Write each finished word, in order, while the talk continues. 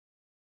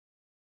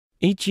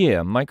Each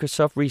year,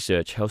 Microsoft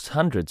Research hosts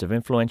hundreds of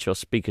influential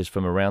speakers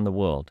from around the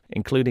world,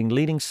 including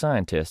leading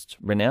scientists,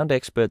 renowned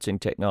experts in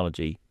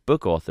technology,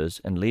 book authors,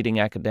 and leading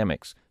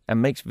academics,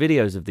 and makes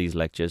videos of these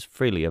lectures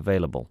freely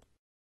available.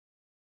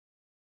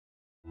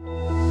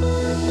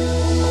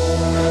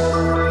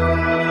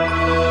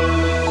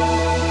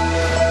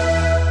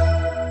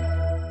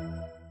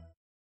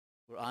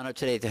 We're honored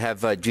today to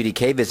have Judy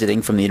Kay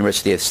visiting from the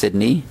University of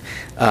Sydney.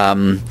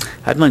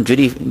 I've known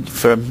Judy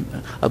for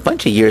a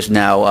bunch of years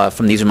now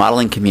from the user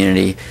modeling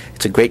community.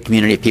 It's a great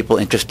community of people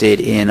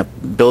interested in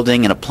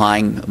building and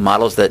applying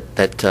models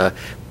that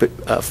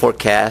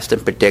forecast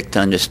and predict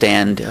and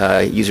understand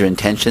user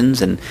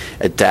intentions and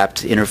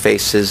adapt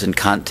interfaces and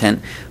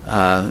content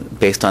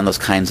based on those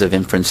kinds of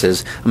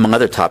inferences, among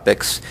other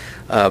topics.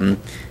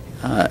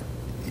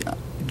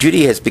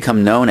 Judy has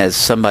become known as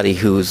somebody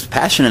who's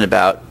passionate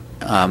about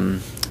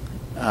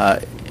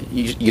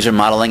user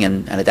modeling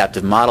and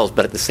adaptive models,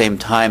 but at the same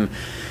time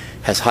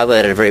has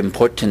highlighted a very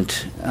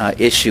important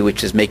issue,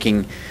 which is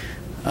making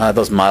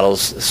those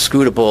models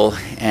scrutable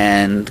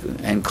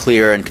and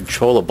clear and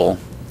controllable.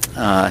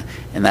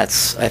 And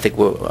that's, I think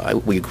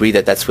we agree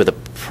that that's where the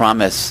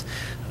promise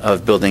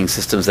of building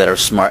systems that are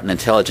smart and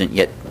intelligent,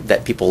 yet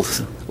that people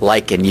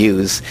like and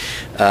use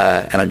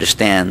and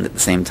understand at the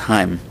same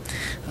time,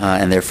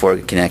 and therefore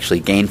can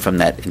actually gain from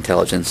that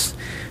intelligence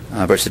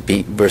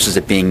versus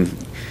it being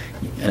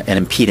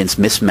an impedance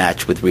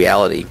mismatch with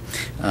reality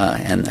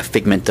and a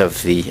figment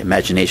of the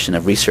imagination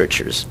of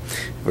researchers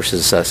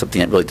versus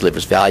something that really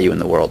delivers value in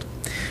the world.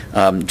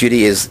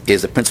 Judy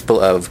is a principal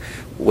of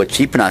what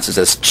she pronounces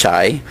as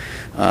CHAI,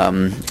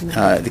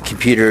 the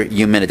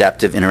Computer-Human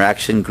Adaptive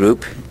Interaction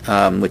Group,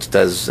 which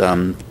does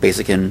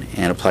basic and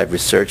applied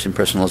research in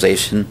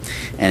personalization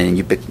and in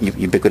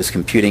ubiquitous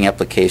computing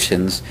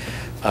applications.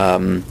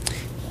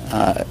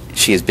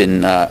 She has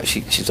been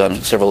she's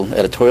on several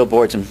editorial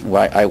boards, and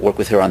I work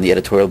with her on the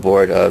editorial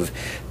board of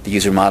the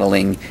User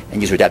Modeling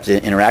and User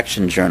Adaptive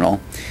Interaction Journal.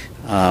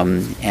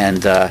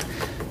 I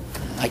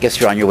guess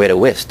you're on your way to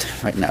WIST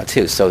right now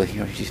too. So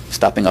you're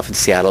stopping off in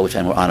Seattle, which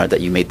I'm honored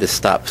that you made this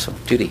stop. So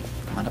Judy,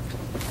 come on up.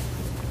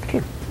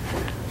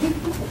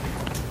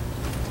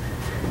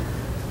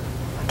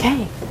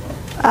 Okay.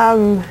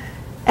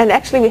 And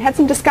actually we had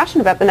some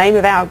discussion about the name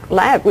of our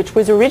lab, which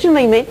was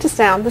originally meant to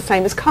sound the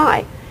same as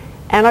Kai.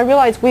 And I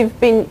realized we've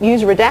been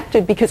user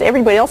adapted because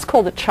everybody else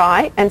called it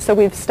Chai, and so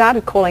we've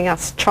started calling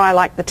us Chai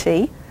like the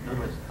tea. In other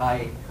words,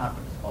 Kai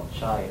conference is called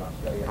Chai in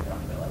Australia.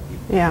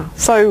 Yeah,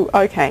 so,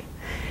 okay.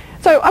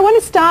 So I want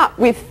to start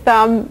with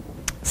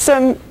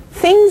some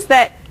things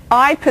that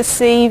I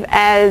perceive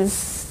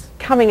as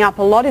coming up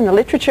a lot in the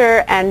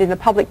literature and in the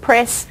public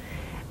press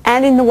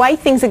and in the way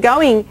things are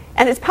going.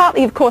 And it's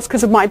partly, of course,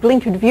 because of my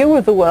blinkered view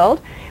of the world,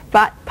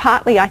 but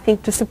partly, I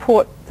think, to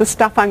support the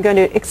stuff I'm going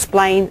to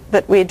explain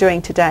that we're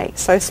doing today.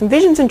 So some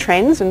visions and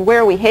trends, and where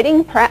are we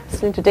heading?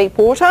 Perhaps into deep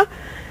water.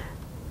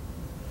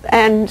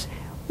 And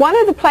one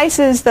of the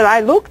places that I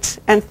looked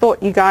and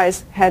thought you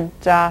guys had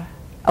a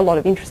lot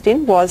of interest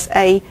in was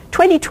a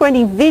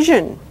 2020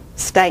 vision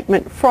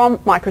statement from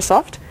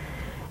Microsoft.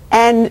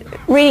 And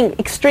reading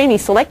extremely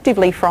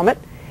selectively from it,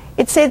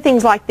 it said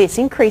things like this: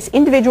 increase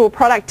individual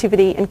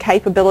productivity and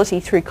capability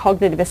through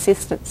cognitive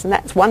assistance. And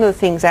that's one of the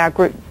things our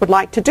group would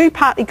like to do,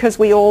 partly because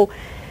we all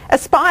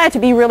aspire to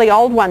be really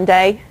old one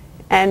day,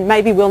 and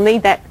maybe we'll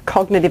need that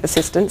cognitive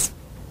assistance,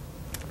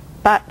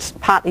 but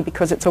partly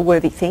because it's a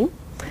worthy thing.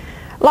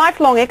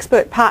 Lifelong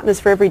expert partners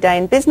for every day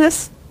in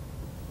business,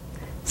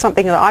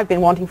 something that I've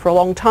been wanting for a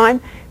long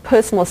time.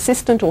 Personal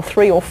assistant, or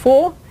 3 or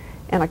 4,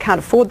 and I can't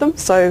afford them,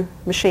 so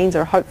machines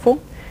are hopeful.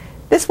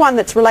 This one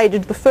that's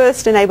related to the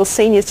first enables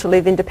seniors to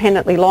live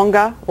independently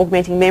longer,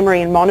 augmenting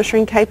memory and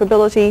monitoring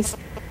capabilities.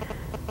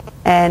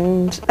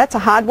 And that's a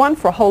hard one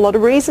for a whole lot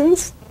of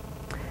reasons.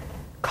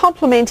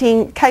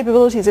 Complementing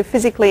capabilities of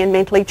physically and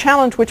mentally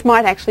challenged, which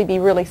might actually be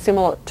really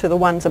similar to the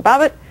ones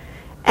above it.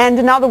 And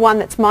another one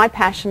that's my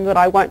passion that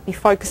I won't be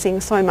focusing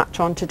so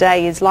much on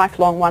today is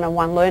lifelong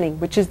one-on-one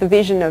learning, which is the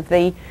vision of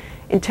the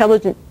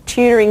intelligent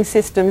tutoring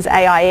systems,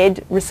 AI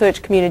Ed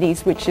research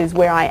communities, which is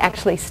where I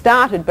actually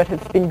started but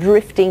have been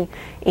drifting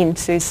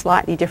into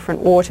slightly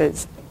different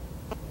waters.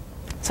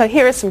 So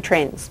here are some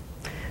trends.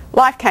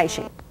 Life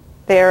caching.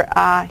 There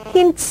are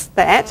hints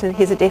that, and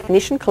here's a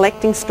definition,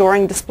 collecting,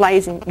 storing,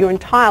 displaying your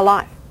entire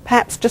life,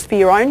 perhaps just for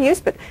your own use,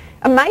 but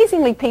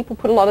amazingly people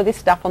put a lot of this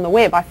stuff on the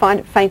web. I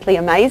find it faintly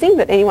amazing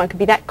that anyone could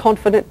be that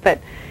confident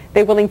that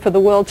they're willing for the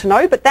world to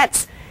know, but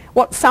that's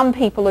what some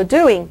people are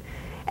doing.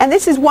 And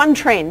this is one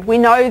trend. We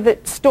know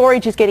that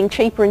storage is getting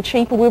cheaper and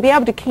cheaper. We'll be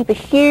able to keep a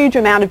huge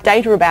amount of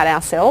data about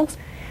ourselves.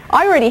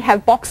 I already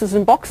have boxes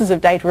and boxes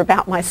of data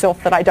about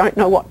myself that I don't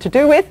know what to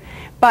do with,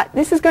 but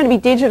this is going to be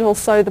digital,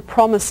 so the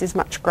promise is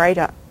much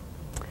greater.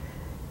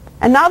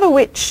 Another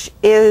which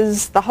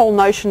is the whole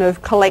notion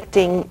of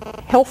collecting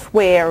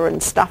healthware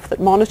and stuff that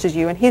monitors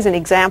you. And here's an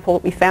example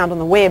that we found on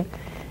the web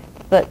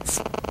that's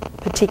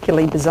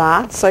particularly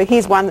bizarre. So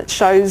here's one that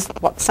shows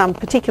what some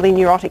particularly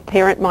neurotic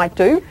parent might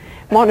do,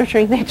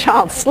 monitoring their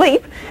child's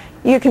sleep.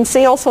 You can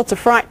see all sorts of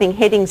frightening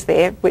headings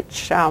there,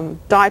 which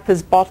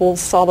diapers, bottles,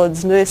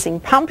 solids, nursing,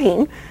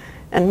 pumping,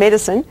 and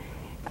medicine.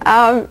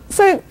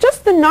 So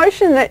just the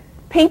notion that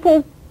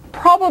people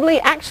probably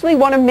actually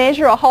want to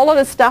measure a whole lot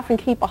of stuff and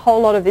keep a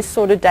whole lot of this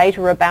sort of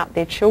data about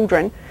their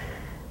children.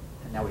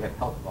 And now we have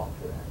health law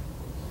for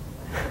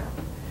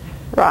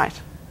that.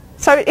 Right.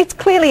 So it's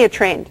clearly a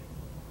trend.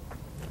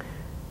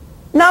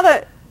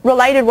 Another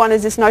related one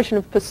is this notion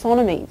of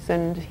personomies,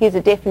 and here's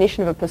a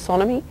definition of a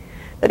personomy,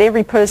 that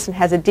every person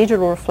has a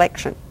digital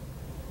reflection,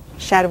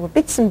 shadow of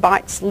bits and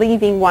bytes,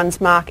 leaving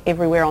one's mark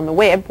everywhere on the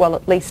web, well,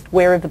 at least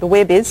wherever the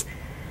web is.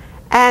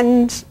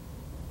 And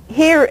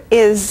here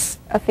is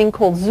a thing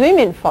called Zoom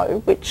Info,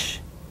 which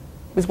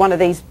was one of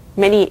these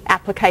many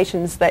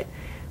applications that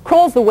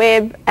crawls the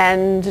web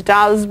and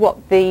does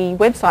what the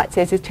website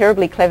says is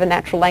terribly clever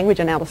natural language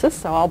analysis,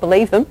 so I'll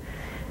believe them,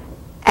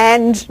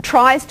 and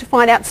tries to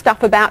find out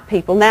stuff about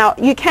people. Now,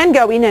 you can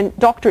go in and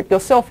doctor it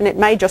yourself, and it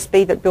may just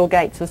be that Bill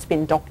Gates has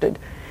been doctored.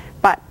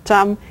 But,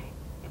 and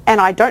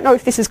I don't know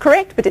if this is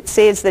correct, but it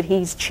says that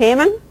he's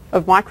chairman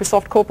of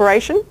Microsoft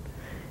Corporation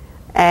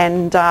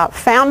and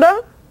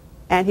founder,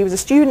 and he was a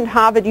student at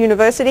Harvard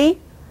University,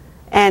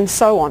 and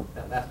so on.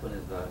 That last one is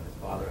his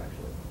father,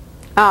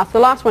 actually. So the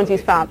last one's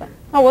his father.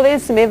 Oh, well,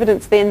 there's some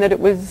evidence then that it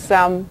was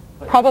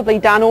probably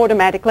done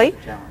automatically.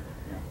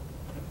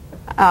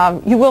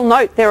 You will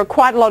note there are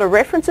quite a lot of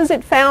references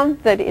it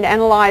found that it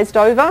analysed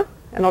over,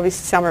 and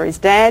obviously some are his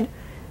dad.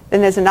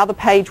 Then there's another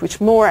page which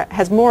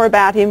has more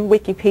about him,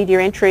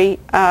 Wikipedia entry,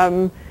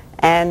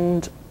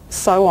 and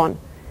so on.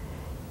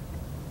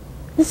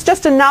 This is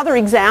just another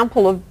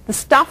example of the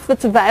stuff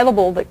that's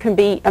available that can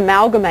be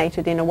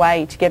amalgamated in a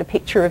way to get a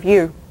picture of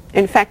you.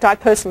 In fact, I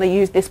personally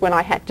used this when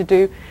I had to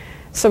do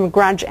some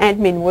grudge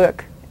admin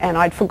work, and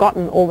I'd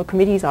forgotten all the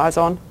committees I was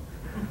on,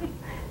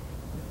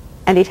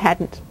 and it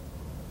hadn't.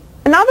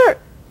 Another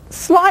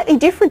slightly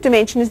different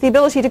dimension is the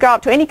ability to go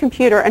up to any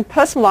computer and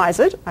personalise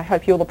it. I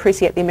hope you'll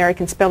appreciate the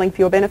American spelling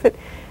for your benefit,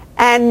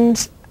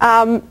 and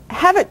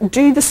have it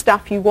do the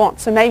stuff you want.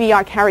 So maybe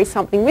I carry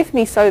something with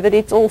me so that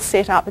it's all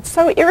set up. It's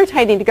so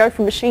irritating to go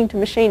from machine to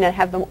machine and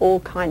have them all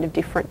kind of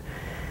different.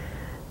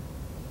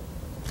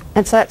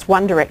 And so that's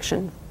one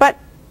direction. But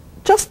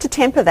just to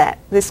temper that,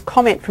 this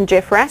comment from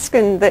Jeff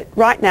Raskin that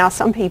right now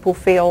some people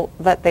feel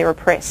that they're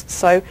oppressed.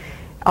 So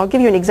I'll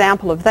give you an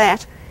example of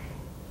that.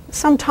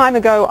 Some time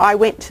ago I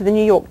went to the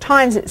New York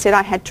Times and it said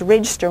I had to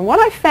register. And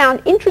what I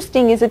found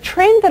interesting is a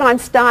trend that I'm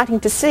starting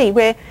to see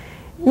where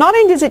not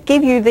only does it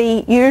give you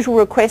the usual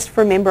request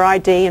for a member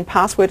ID and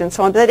password and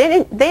so on, but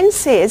it then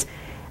says,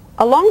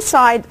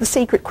 alongside the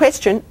secret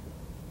question,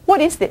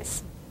 what is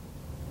this?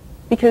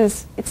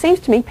 Because it seems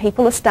to me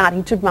people are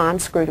starting to demand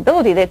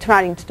scrutability. They're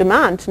starting to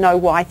demand to know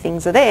why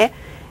things are there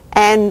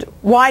and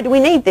why do we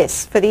need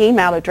this for the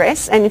email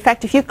address. And in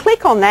fact, if you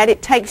click on that,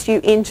 it takes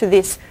you into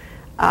this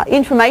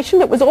information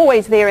that was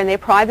always there in their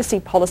privacy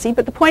policy.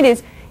 But the point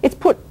is, it's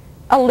put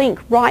a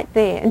link right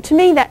there. And to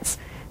me, that's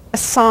a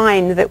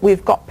sign that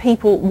we've got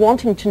people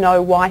wanting to know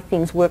why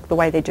things work the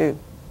way they do.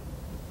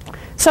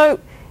 So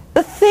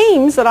the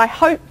themes that I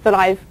hope that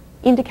I've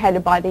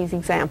indicated by these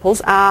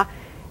examples are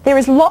there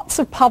is lots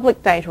of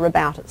public data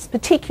about us,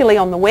 particularly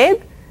on the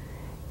web,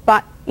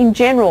 but in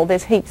general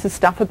there's heaps of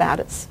stuff about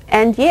us.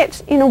 And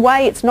yet, in a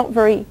way, it's not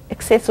very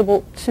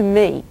accessible to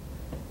me,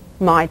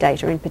 my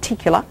data in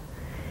particular.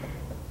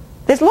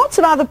 There's lots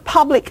of other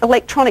public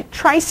electronic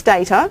trace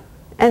data,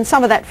 and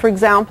some of that, for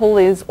example,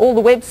 is all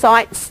the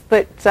websites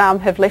that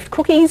have left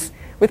cookies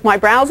with my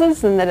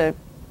browsers and that are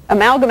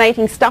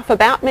amalgamating stuff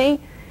about me.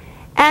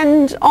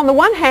 And on the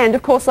one hand,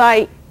 of course,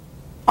 I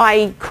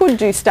could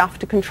do stuff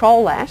to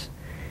control that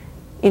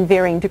in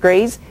varying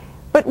degrees.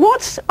 But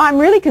what I'm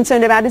really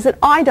concerned about is that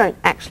I don't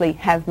actually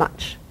have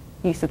much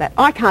use of that.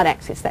 I can't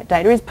access that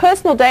data. There's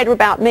personal data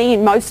about me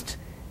in most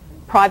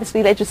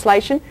privacy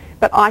legislation,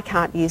 but I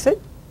can't use it.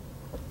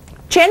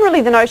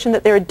 Generally, the notion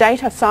that there are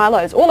data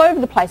silos all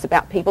over the place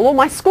about people, all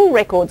my school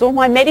records, all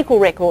my medical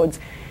records,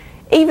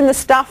 even the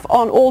stuff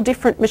on all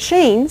different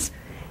machines,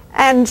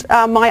 and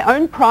my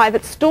own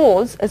private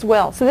stores as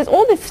well. So there's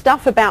all this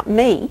stuff about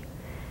me,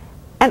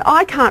 and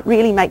I can't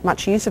really make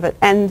much use of it.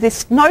 And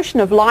this notion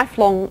of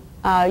lifelong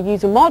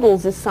user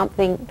models is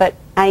something that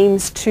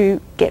aims to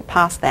get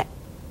past that.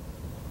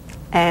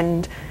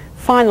 And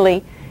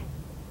finally,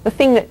 the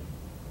thing that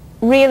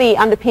really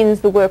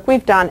underpins the work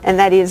we've done, and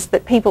that is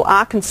that people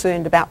are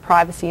concerned about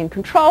privacy and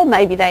control.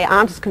 Maybe they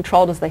aren't as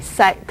concerned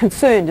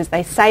as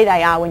they say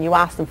they are when you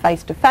ask them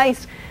face to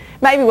face.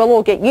 Maybe we'll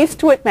all get used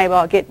to it. Maybe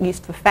I'll get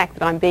used to the fact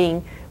that I'm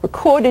being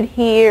recorded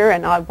here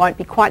and I won't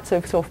be quite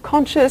so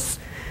self-conscious.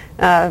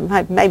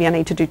 Maybe I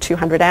need to do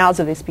 200 hours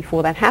of this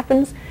before that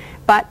happens.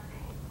 But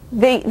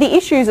the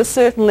issues are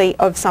certainly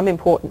of some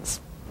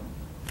importance.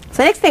 So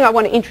the next thing I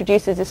want to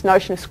introduce is this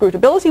notion of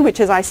scrutability,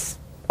 which, as I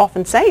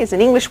often say, is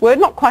an English word,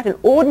 not quite an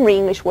ordinary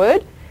English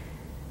word.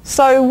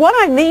 So what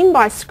I mean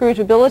by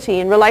scrutability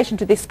in relation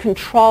to this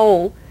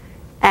control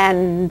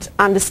and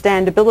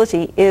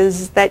understandability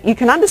is that you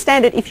can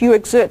understand it if you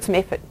exert some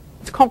effort.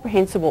 It's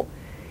comprehensible.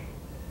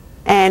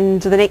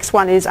 And the next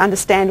one is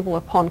understandable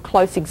upon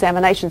close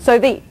examination. So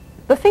the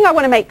thing I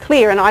want to make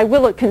clear, and I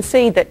will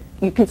concede that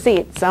you can see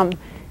it's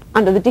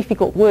under the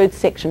difficult words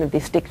section of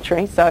this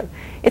dictionary, so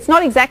it's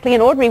not exactly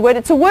an ordinary word.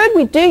 It's a word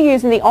we do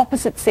use in the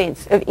opposite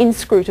sense of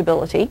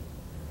inscrutability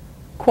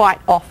quite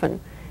often.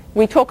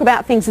 We talk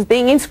about things as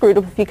being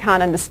inscrutable if you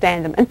can't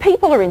understand them. And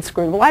people are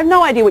inscrutable. I have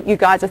no idea what you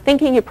guys are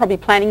thinking. You're probably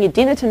planning your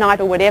dinner tonight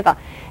or whatever.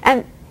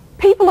 And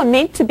people are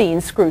meant to be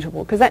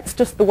inscrutable because that's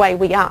just the way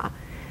we are.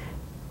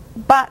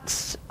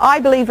 But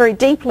I believe very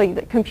deeply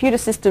that computer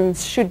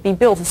systems should be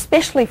built,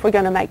 especially if we're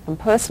going to make them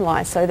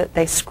personalised, so that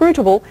they're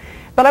scrutable.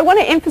 But I want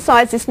to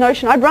emphasise this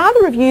notion. I'd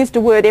rather have used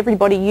a word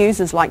everybody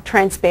uses like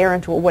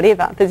transparent or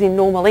whatever that's in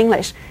normal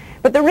English.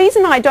 But the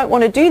reason I don't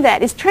want to do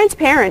that is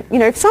transparent. You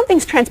know, if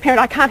something's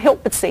transparent, I can't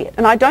help but see it.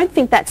 And I don't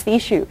think that's the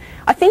issue.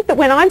 I think that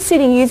when I'm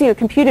sitting using a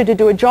computer to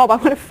do a job, I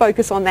want to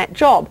focus on that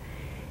job.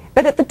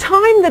 But at the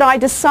time that I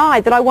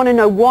decide that I want to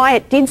know why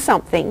it did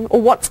something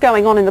or what's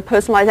going on in the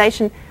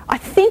personalisation, I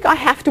think I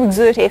have to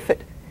exert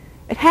effort.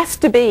 It has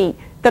to be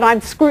that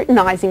I'm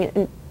scrutinising it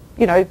and,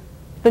 you know,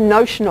 the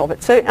notion of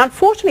it. So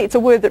unfortunately, it's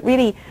a word that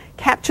really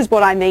captures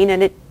what I mean,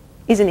 and it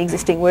is an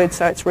existing word,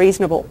 so it's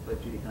reasonable.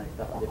 But Judy, can I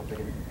stop there for a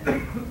second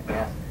and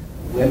ask,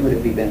 when would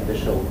it be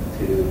beneficial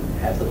to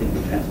have something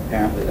be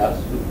transparent without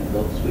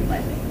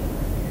scrutinizing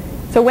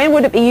it? So when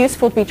would it be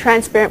useful to be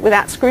transparent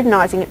without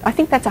scrutinising it? I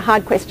think that's a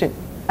hard question.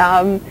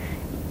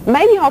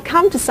 Maybe I'll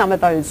come to some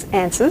of those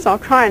answers. I'll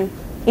try and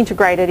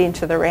integrate it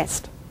into the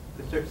rest.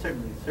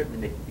 Certainly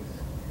making things,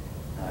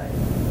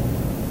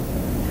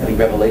 having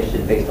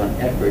revelation based on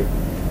effort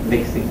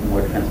makes things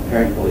more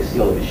transparent. But we see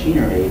all the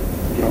machinery,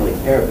 we don't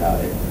really care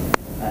about it.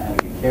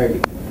 And when you care, you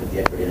can put the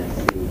effort in and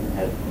see and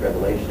have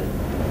revelation.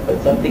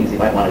 But some things you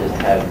might want to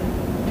just have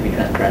to be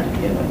transparent to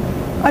begin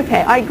with.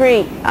 Okay, I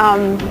agree.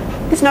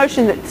 This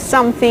notion that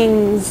some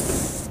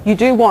things you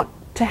do want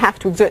to have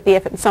to exert the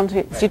effort and some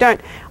things you don't.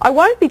 I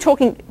won't be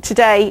talking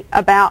today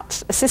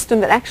about a system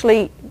that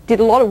actually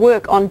did a lot of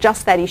work on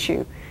just that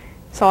issue.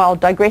 So I'll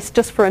digress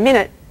just for a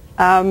minute.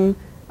 I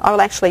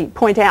will actually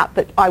point out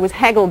that I was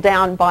haggled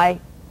down by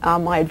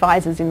my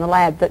advisors in the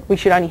lab that we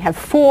should only have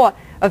 4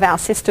 of our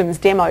systems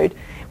demoed.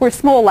 We're a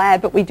small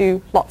lab, but we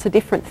do lots of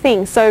different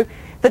things. So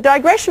the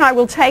digression I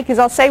will take is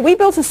I'll say we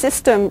built a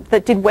system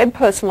that did web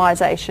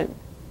personalisation,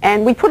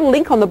 and we put a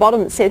link on the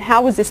bottom that said,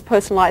 how was this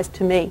personalised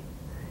to me?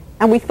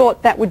 And we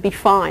thought that would be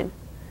fine.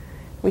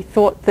 We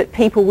thought that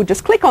people would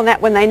just click on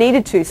that when they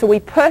needed to. So we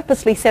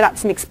purposely set up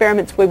some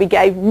experiments where we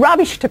gave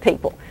rubbish to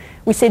people.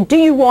 We said, do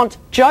you want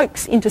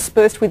jokes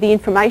interspersed with the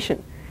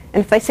information?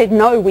 And if they said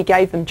no, we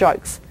gave them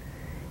jokes.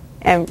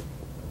 And,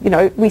 you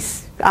know, we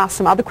asked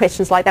some other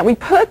questions like that. We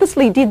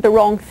purposely did the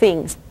wrong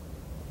things.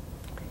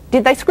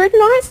 Did they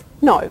scrutinise?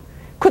 No.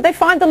 Could they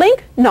find the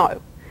link?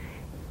 No.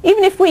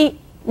 Even if we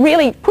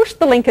really pushed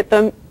the link at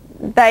them,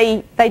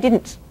 they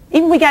didn't.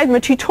 Even we gave them a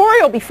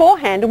tutorial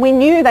beforehand and we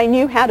knew they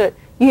knew how to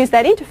use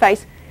that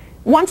interface.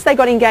 Once they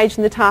got engaged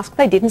in the task,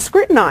 they didn't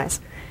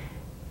scrutinise.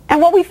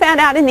 And what we found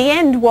out in the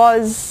end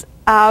was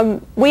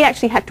we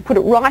actually had to put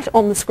it right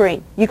on the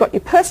screen. You got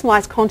your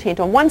personalised content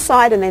on one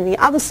side, and then the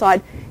other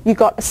side you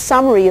got a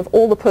summary of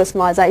all the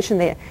personalisation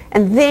there,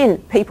 and then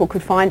people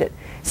could find it.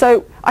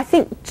 So I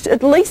think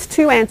at least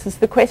 2 answers to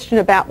the question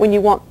about when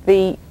you want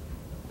the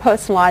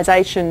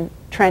personalisation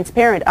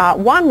transparent are,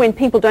 1, when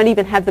people don't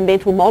even have the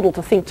mental model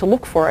to think to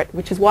look for it,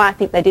 which is why I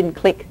think they didn't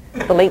click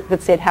the link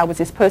that said how was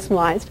this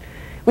personalised.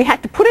 We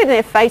had to put it in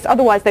their face,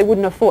 otherwise they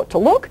wouldn't have thought to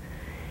look.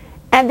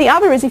 And the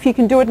other is if you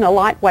can do it in a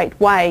lightweight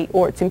way,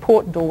 or it's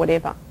important or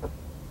whatever.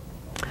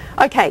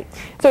 Okay,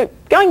 so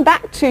going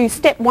back to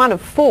step 1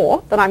 of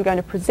 4 that I'm going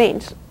to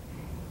present,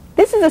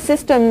 this is a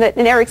system that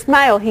in Eric's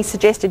mail he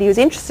suggested he was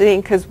interested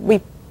in because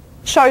we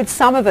showed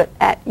some of it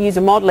at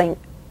user modelling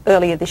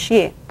earlier this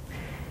year.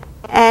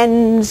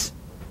 And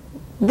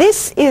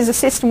this is a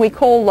system we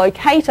call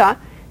Locator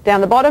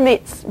down the bottom.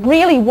 It's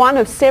really one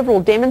of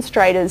several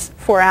demonstrators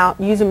for our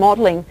user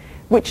modelling,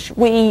 which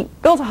we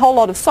built a whole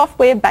lot of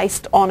software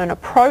based on an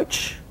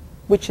approach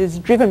which is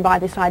driven by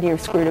this idea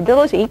of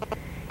scrutability.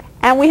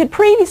 And we had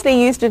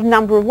previously used it a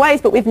number of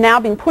ways, but we've now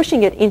been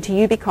pushing it into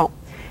Ubicom.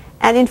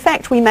 And in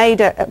fact, we made,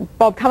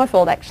 Bob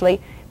Kummerfeld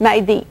actually,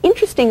 made the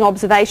interesting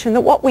observation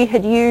that what we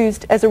had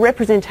used as a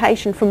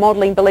representation for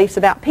modelling beliefs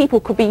about people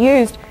could be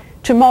used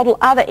to model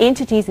other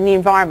entities in the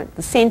environment,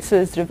 the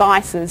sensors,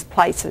 devices,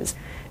 places.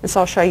 And so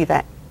I'll show you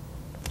that.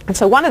 And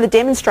so one of the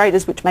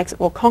demonstrators which makes it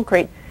more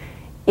concrete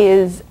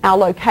is our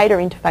locator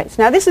interface.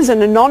 Now this is an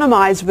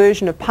anonymised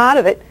version of part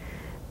of it.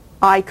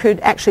 I could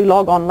actually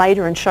log on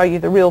later and show you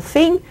the real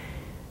thing.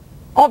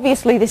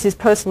 Obviously this is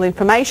personal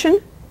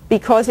information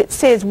because it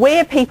says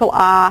where people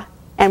are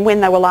and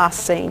when they were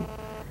last seen.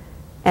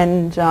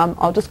 And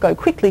I'll just go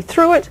quickly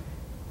through it.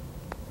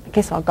 I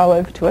guess I'll go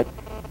over to it.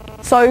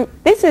 So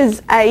this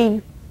is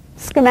a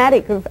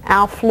schematic of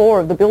our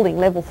floor of the building,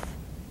 level,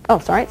 oh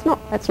sorry, it's not,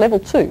 that's level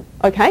 2,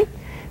 okay?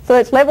 So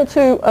that's level 2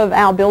 of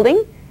our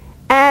building,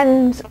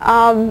 and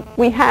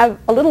we have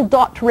a little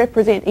dot to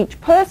represent each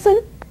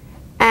person,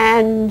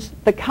 and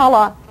the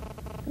colour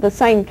the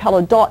same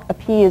colour dot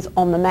appears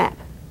on the map.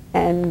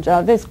 And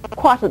there's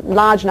quite a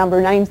large number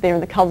of names there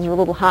and the colours are a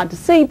little hard to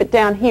see, but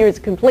down here is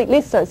a complete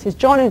list. So it says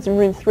John is in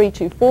room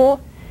 324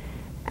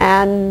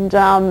 and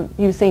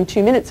you were seen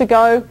 2 minutes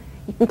ago.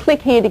 You can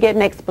click here to get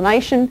an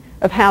explanation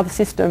of how the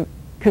system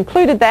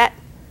concluded that,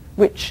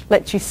 which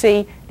lets you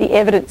see the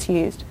evidence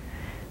used.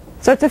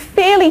 So it's a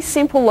fairly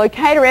simple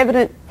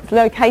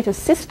locator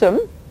system,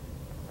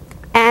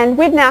 and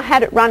we've now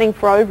had it running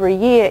for over a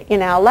year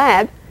in our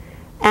lab,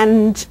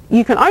 and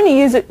you can only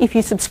use it if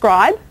you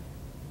subscribe,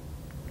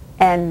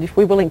 and if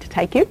we're willing to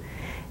take you.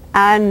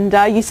 And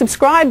you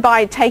subscribe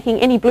by taking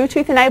any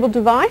Bluetooth enabled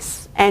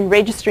device and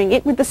registering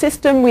it with the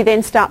system. We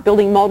then start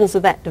building models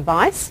of that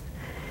device.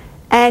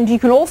 And you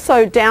can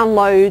also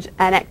download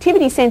an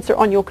activity sensor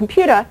on your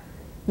computer,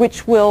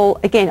 which will,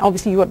 again,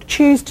 obviously you've got to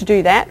choose to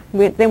do that.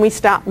 Then we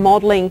start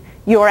modelling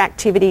your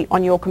activity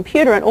on your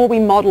computer, and all we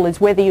model is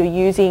whether you're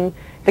using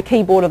the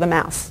keyboard or the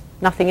mouse.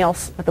 Nothing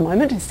else at the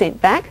moment is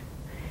sent back.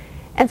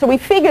 And so we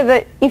figure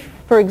that if,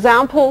 for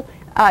example,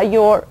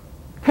 your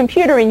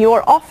computer in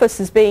your office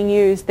is being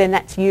used, then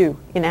that's you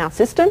in our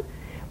system.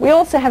 We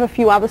also have a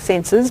few other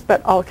sensors,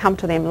 but I'll come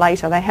to them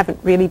later. They haven't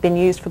really been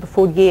used for the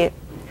full year.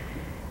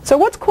 So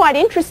what's quite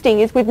interesting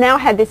is we've now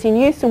had this in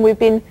use and we've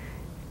been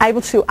able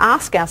to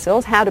ask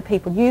ourselves, how do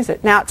people use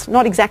it? Now, it's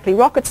not exactly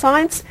rocket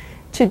science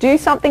to do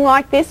something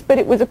like this, but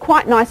it was a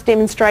quite nice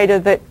demonstrator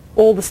that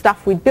all the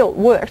stuff we'd built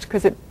worked,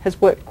 because it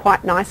has worked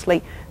quite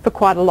nicely for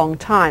quite a long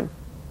time.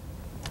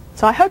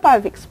 So I hope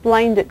I've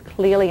explained it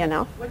clearly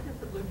enough. What does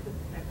the Bluetooth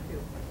connect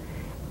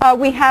to?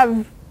 We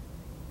have...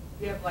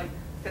 You have like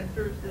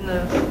sensors in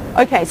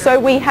the... Okay, so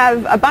we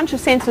have a bunch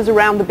of sensors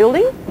around the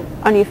building,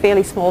 only a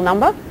fairly small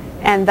number,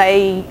 and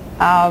they...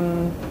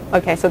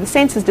 okay, so the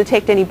sensors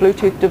detect any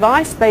Bluetooth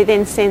device. They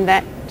then send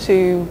that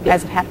to,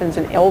 as it happens,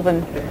 an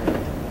Elven.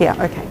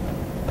 Yeah, okay.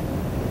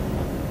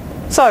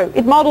 So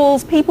it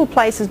models people,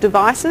 places,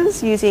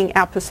 devices using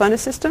our Persona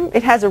system.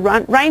 It has a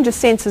range of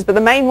sensors, but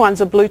the main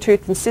ones are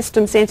Bluetooth and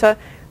System Center.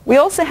 We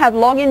also have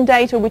login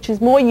data, which is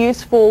more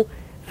useful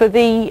for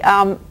the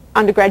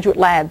undergraduate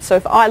lab. So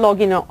if I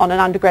log in on an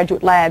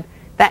undergraduate lab,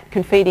 that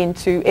can feed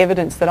into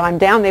evidence that I'm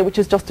down there, which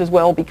is just as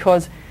well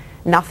because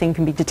nothing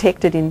can be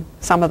detected in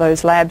some of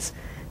those labs,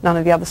 none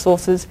of the other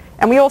sources.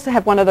 And we also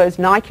have one of those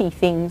Nike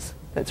things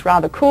that's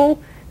rather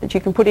cool that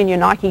you can put in your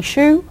Nike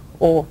shoe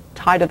or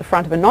tie to the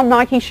front of a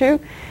non-Nike shoe,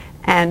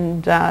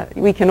 and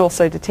we can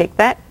also detect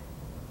that.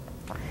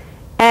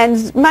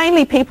 And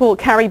mainly people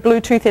carry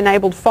Bluetooth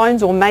enabled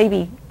phones or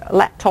maybe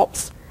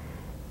laptops,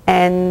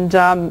 and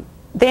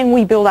then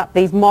we build up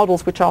these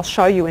models, which I'll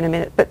show you in a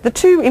minute. But the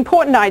two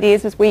important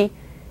ideas is we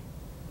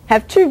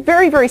have two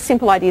very, very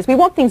simple ideas. We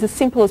want things as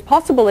simple as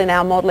possible in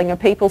our modelling of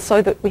people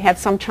so that we have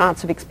some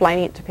chance of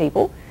explaining it to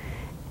people.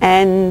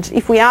 And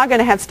if we are going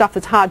to have stuff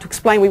that's hard to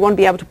explain, we want to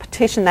be able to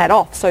partition that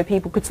off so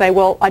people could say,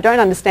 well, I don't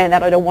understand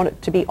that, I don't want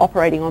it to be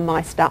operating on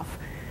my stuff.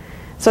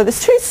 So the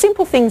two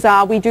simple things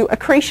are we do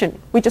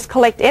accretion. We just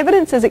collect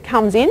evidence as it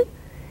comes in,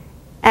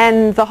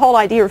 and the whole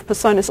idea of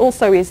Personas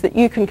also is that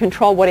you can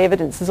control what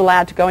evidence is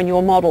allowed to go in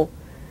your model.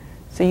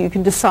 So you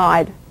can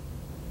decide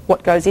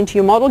what goes into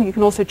your model. You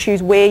can also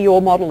choose where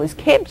your model is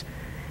kept,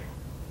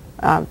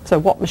 so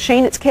what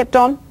machine it's kept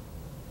on.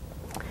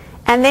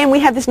 And then we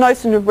have this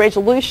notion of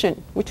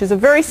resolution, which is a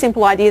very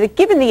simple idea that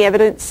given the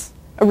evidence,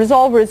 a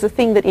resolver is the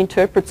thing that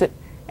interprets it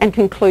and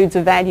concludes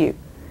a value.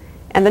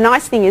 And the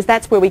nice thing is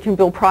that's where we can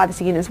build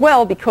privacy in as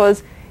well,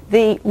 because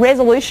the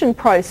resolution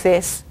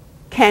process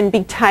can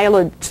be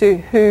tailored to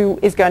who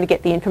is going to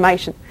get the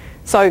information.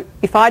 So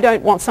if I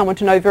don't want someone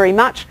to know very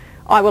much,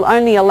 I will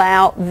only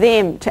allow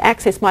them to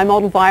access my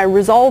model via a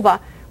resolver,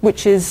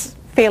 which is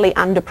fairly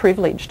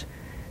underprivileged.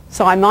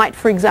 So I might,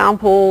 for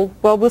example,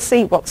 well, we'll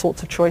see what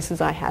sorts of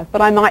choices I have,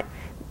 but I might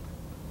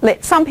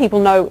let some people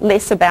know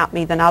less about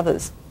me than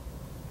others.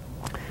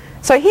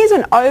 So here's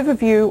an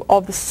overview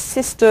of the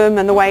system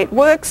and the way it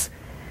works.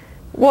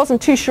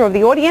 Wasn't too sure of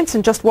the audience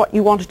and just what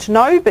you wanted to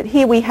know, but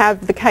here we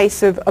have the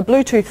case of a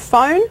Bluetooth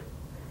phone,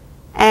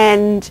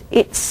 and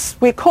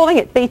we're calling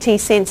it BT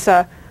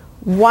Sensor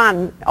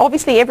 1.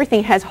 Obviously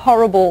everything has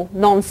horrible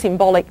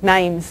non-symbolic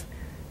names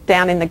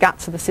down in the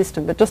guts of the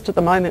system, but just at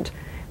the moment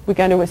we're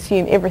going to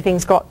assume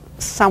everything's got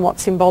somewhat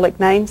symbolic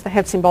names. They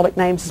have symbolic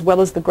names as well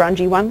as the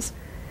grungy ones.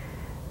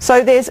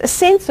 So there's a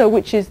sensor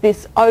which is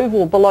this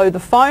oval below the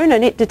phone,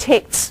 and it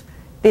detects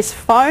this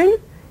phone.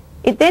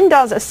 It then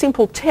does a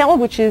simple tell,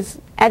 which is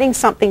adding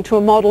something to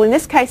a model. In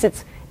this case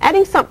it's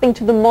adding something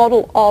to the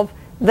model of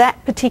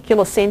that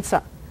particular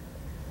sensor.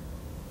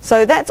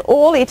 So that's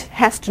all it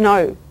has to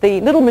know.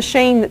 The little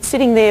machine that's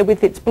sitting there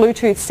with its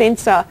Bluetooth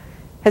sensor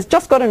has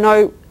just got to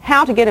know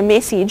how to get a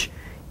message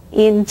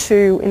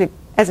into,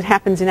 as it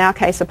happens in our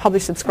case, a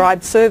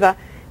publish-subscribe server,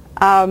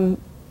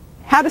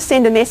 how to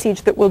send a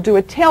message that will do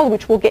a tell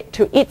which will get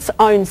to its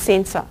own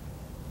sensor.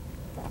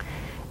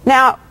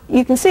 Now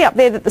you can see up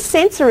there that the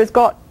sensor has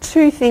got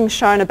two things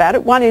shown about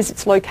it. One is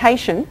its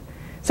location.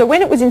 So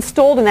when it was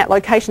installed in that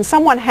location,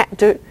 someone had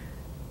to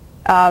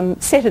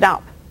set it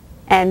up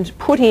and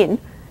put in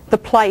the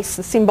place,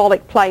 the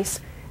symbolic place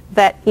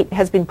that it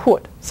has been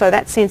put. So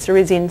that sensor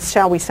is in,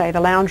 shall we say,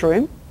 the lounge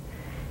room.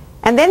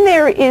 And then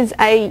there is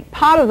a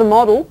part of the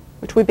model,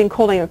 which we've been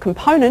calling a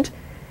component,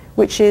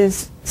 which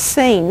is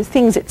seen,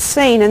 things it's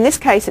seen. In this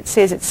case, it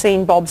says it's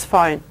seen Bob's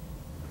phone.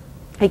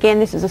 Again,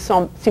 this is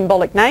a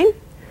symbolic name.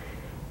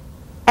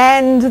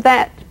 And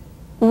that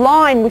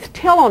line with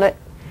tell on it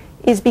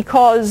is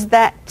because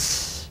that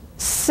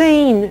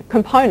seen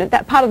component,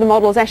 that part of the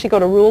model, has actually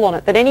got a rule on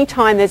it, that any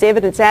time there's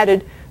evidence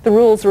added, the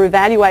rules are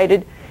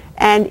evaluated,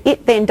 and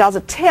it then does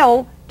a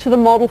tell to the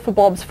model for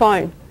Bob's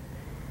phone.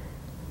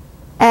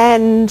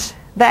 And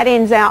that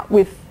ends out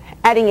with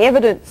adding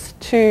evidence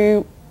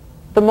to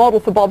the model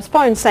for Bob's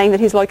phone saying that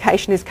his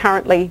location is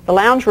currently the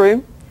lounge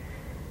room.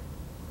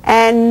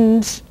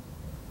 And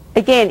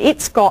again,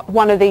 it's got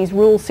one of these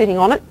rules sitting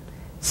on it.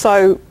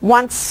 So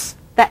once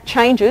that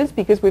changes,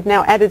 because we've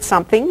now added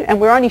something, and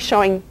we're only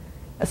showing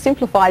a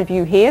simplified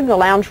view here, the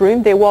lounge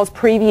room, there was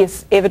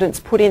previous evidence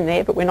put in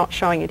there, but we're not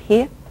showing it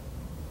here.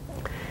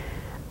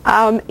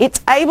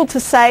 It's able to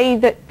say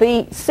that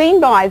the seen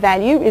by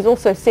value is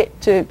also set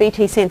to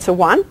BT sensor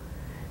 1.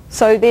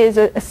 So there's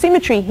a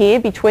symmetry here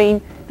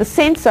between the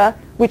sensor,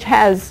 which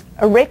has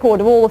a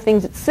record of all the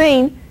things it's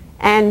seen,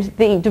 and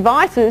the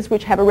devices,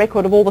 which have a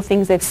record of all the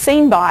things they've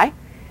seen by.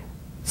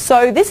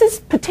 So this is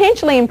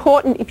potentially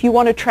important if you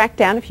want to track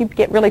down, if you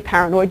get really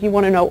paranoid, you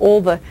want to know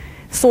all the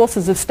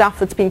sources of stuff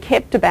that's been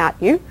kept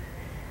about you.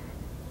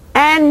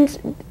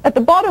 And at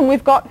the bottom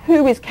we've got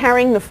who is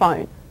carrying the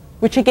phone,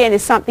 which again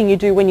is something you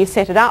do when you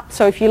set it up.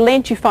 So if you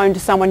lent your phone to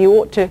someone, you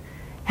ought to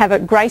have a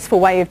graceful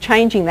way of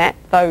changing that,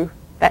 though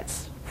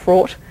that's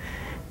fraught.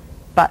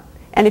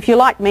 And if you're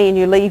like me and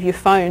you leave your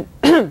phone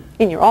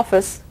in your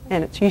office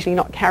and it's usually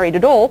not carried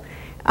at all,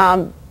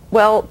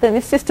 well, then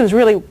this system's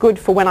really good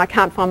for when I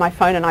can't find my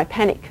phone and I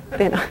panic.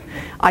 Then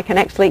I can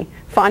actually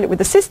find it with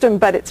the system,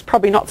 but it's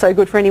probably not so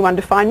good for anyone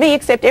to find me,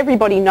 except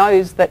everybody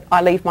knows that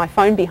I leave my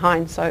phone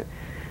behind, so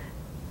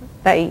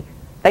they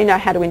know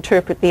how to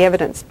interpret the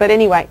evidence. But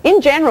anyway, in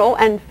general,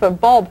 and for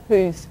Bob,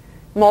 whose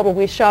model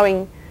we're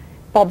showing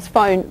Bob's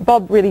phone,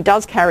 Bob really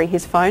does carry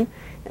his phone,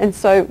 and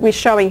so we're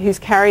showing who's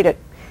carried it.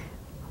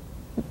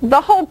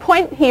 The whole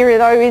point here,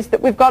 though, is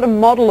that we've got a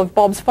model of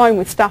Bob's phone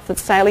with stuff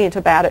that's salient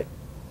about it.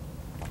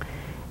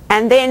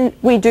 And then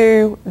we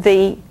do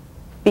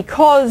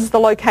because the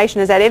location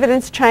has had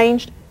evidence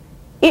changed,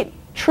 it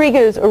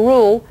triggers a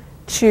rule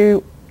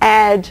to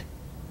add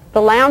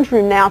the lounge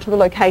room now to the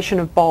location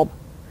of Bob.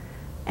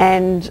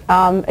 And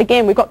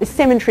again, we've got this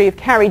symmetry of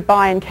carried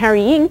by and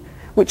carrying,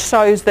 which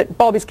shows that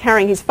Bob is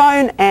carrying his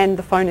phone and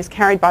the phone is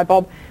carried by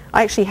Bob.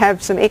 I actually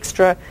have some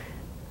extra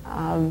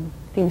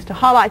things to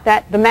highlight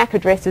that. The MAC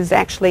address is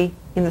actually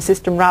in the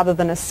system rather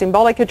than a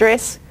symbolic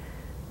address,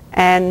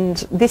 and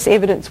this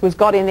evidence was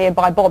got in there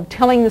by Bob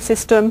telling the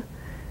system.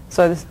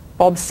 So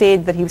Bob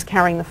said that he was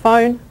carrying the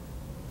phone.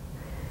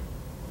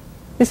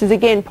 This is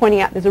again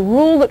pointing out there's a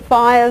rule that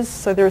fires,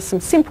 so there are some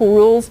simple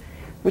rules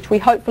which we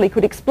hopefully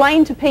could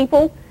explain to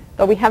people,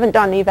 though we haven't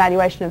done the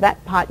evaluation of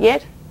that part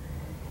yet.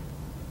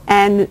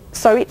 And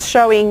so it's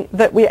showing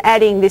that we're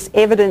adding this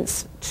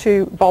evidence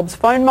to Bob's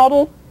phone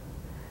model.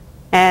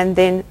 And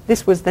then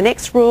this was the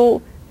next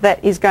rule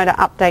that is going to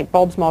update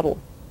Bob's model.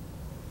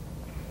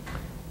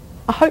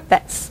 I hope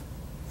that's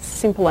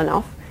simple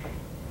enough,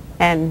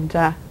 and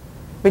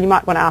but you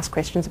might want to ask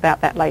questions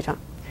about that later.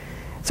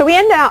 So we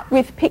end out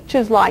with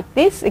pictures like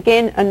this,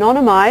 again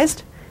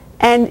anonymized,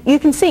 and you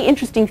can see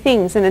interesting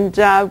things. And in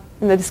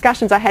the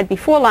discussions I had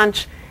before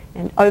lunch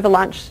and over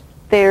lunch,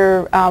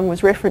 there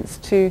was reference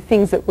to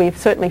things that we're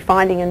certainly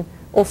finding, and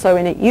also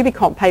in a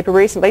Ubicomp paper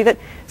recently, that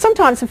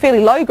sometimes some fairly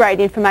low-grade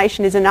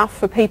information is enough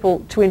for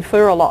people to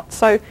infer a lot.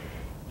 So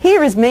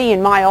here is me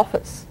in my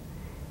office,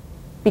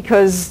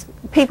 because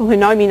people who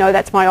know me know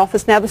that's my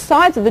office. Now the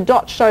size of the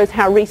dot shows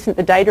how recent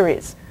the data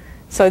is.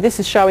 So this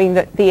is showing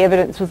that the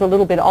evidence was a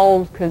little bit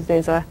old because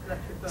there's a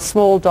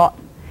small dot.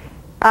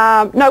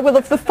 No, well,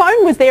 if the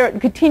phone was there, it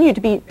would continue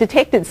to be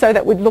detected, so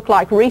that would look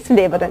like recent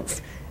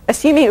evidence,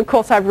 assuming, of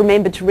course, I've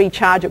remembered to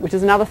recharge it, which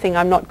is another thing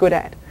I'm not good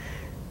at.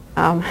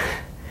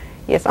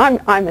 Yes,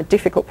 I'm a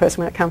difficult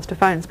person when it comes to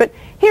phones. But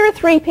here are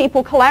 3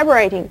 people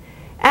collaborating.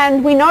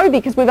 And we know,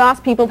 because we've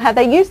asked people how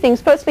they use things,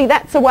 firstly,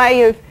 that's a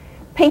way of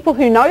people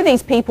who know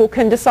these people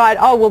can decide,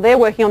 oh, well, they're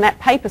working on that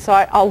paper, so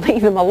I'll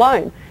leave them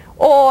alone.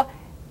 Or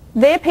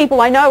they're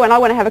people I know and I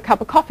want to have a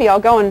cup of coffee, I'll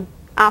go and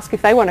ask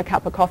if they want a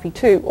cup of coffee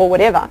too, or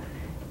whatever,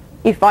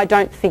 if I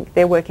don't think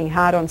they're working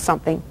hard on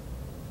something.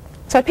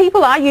 So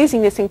people are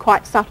using this in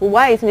quite subtle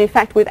ways, and in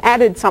fact we've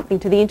added something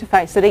to the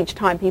interface that each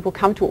time people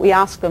come to it, we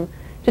ask them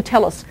to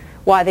tell us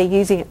why they're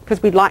using it,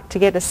 because we'd like to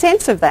get a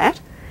sense of that.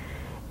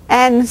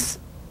 And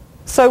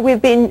so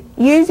we've been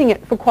using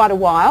it for quite a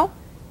while.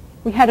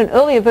 We had an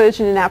earlier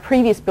version in our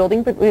previous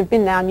building, but we've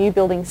been in our new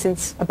building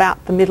since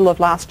about the middle of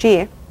last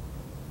year.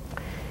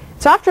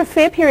 So after a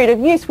fair period of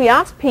use, we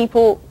asked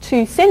people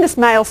to send us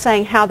mail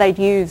saying how they'd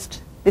used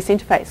this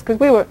interface,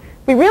 because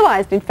we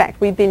realised, in fact,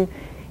 we'd been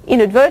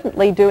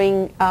inadvertently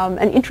doing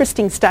an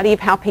interesting study of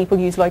how people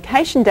use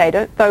location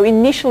data, though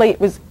initially it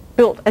was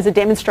built as a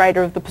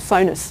demonstrator of the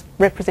personas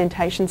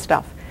representation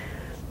stuff.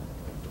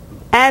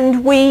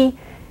 And we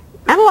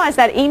analysed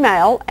that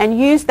email and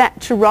used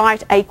that to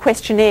write a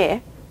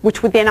questionnaire,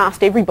 which we then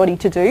asked everybody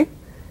to do.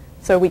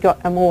 So we got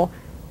a more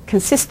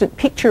consistent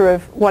picture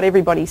of what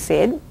everybody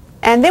said.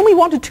 And then we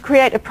wanted to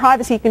create a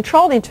privacy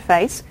control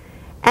interface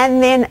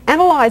and then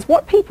analyse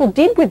what people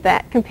did with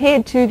that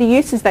compared to the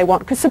uses they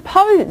want. Because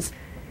suppose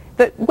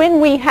that when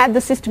we had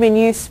the system in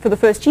use for the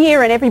first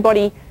year and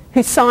everybody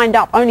who signed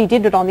up only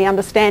did it on the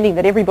understanding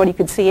that everybody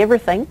could see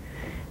everything,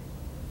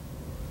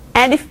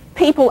 and if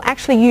people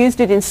actually used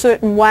it in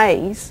certain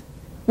ways,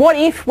 what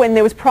if when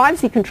there was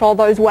privacy control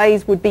those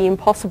ways would be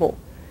impossible?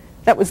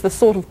 That was the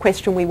sort of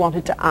question we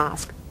wanted to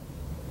ask.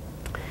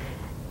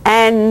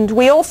 And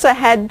we also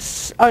had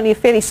only a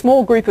fairly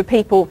small group of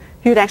people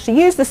who'd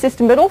actually used the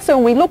system, but also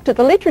when we looked at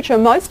the literature,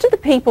 most of the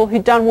people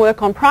who'd done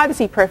work on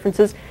privacy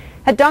preferences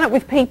had done it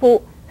with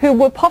people who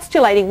were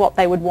postulating what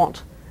they would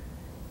want.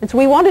 And so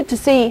we wanted to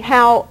see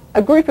how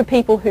a group of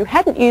people who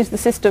hadn't used the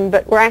system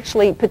but were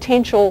actually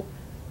potential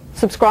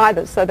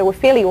subscribers, so they were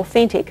fairly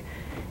authentic,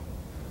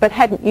 but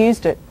hadn't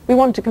used it. We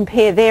wanted to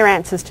compare their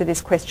answers to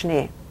this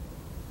questionnaire.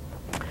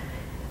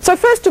 So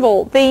first of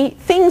all, the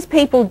things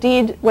people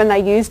did when they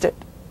used it.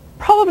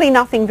 Probably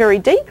nothing very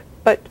deep,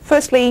 but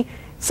firstly,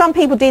 some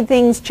people did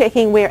things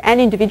checking where an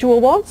individual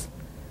was.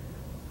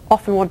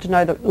 Often wanted to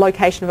know the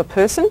location of a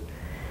person.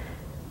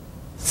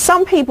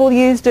 Some people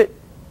used it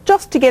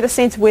just to get a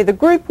sense of where the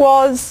group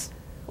was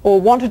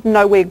or wanted to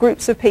know where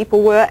groups of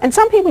people were. And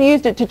some people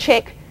used it to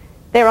check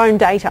their own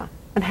data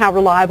and how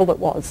reliable it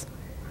was.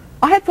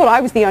 I had thought I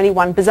was the only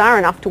one bizarre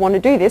enough to want to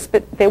do this,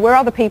 but there were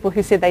other people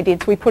who said they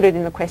did, so we put it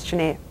in the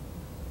questionnaire.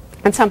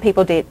 And some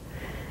people did.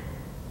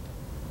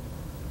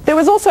 There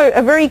was also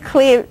a very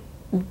clear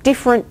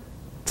different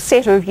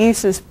set of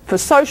uses for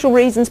social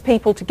reasons,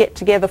 people to get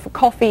together for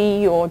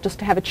coffee or just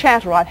to have a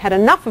chat, or I've had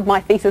enough of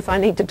my thesis, I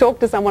need to talk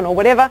to someone or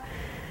whatever.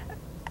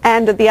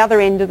 And at the other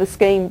end of the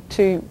scheme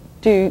to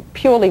do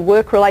purely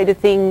work-related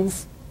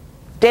things,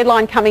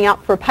 deadline coming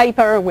up for a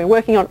paper and we're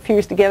working on it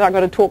furious together, I've got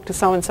to talk to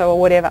so-and-so or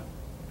whatever.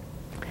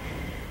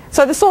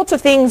 So the sorts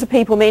of things that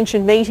people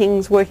mentioned,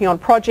 meetings, working on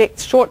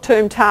projects,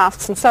 short-term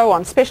tasks and so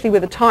on, especially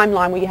with a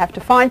timeline where you have to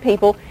find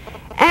people.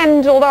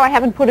 And although I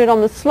haven't put it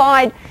on the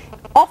slide,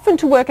 often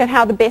to work out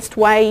how the best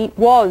way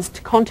was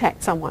to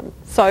contact someone.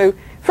 So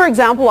for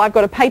example, I've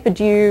got a paper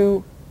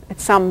due at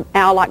some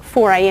hour like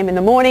 4 a.m. in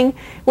the morning,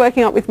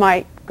 working on it with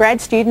my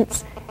grad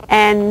students,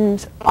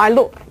 and I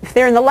look, if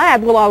they're in the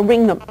lab, well, I'll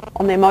ring them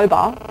on their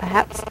mobile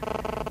perhaps,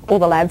 or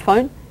the lab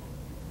phone.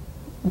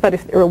 But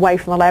if they're away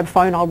from the lab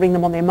phone, I'll ring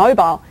them on their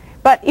mobile.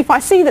 But if I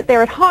see that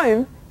they're at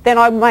home, then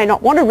I may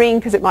not want to ring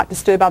because it might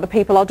disturb other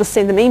people. I'll just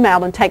send them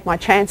email and take my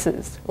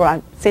chances. Or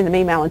I send them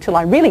email until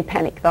I really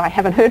panic that I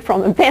haven't heard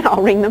from them. Then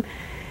I'll ring them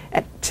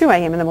at 2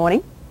 a.m. in the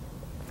morning,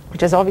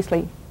 which is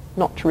obviously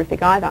not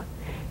terrific either.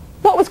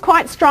 What was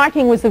quite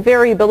striking was the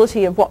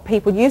variability of what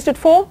people used it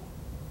for.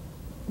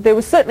 There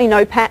was certainly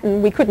no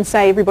pattern. We couldn't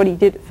say everybody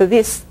did it for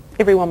this.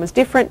 Everyone was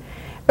different.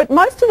 But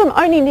most of them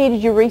only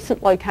needed your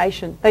recent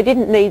location. They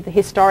didn't need the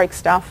historic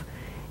stuff.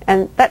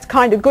 And that's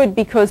kind of good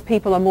because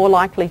people are more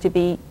likely to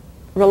be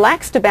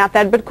relaxed about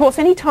that. But of course,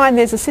 any time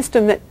there's a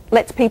system that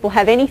lets people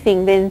have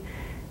anything, then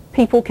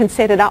people can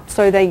set it up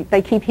so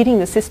they keep hitting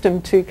the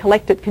system to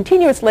collect it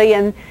continuously.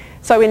 And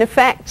so in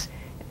effect,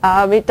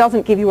 it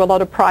doesn't give you a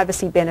lot of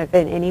privacy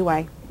benefit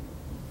anyway.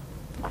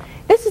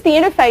 This is the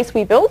interface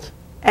we built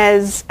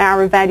as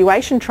our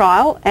evaluation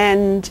trial,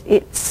 and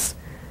it's,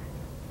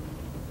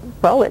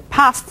 well, it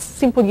passed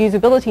simple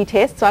usability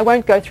tests. I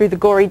won't go through the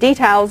gory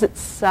details.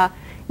 It's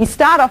you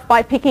start off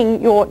by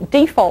picking your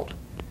default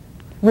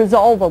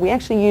resolver. We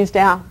actually used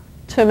our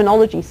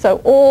terminology. So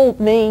all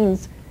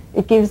means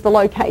it gives the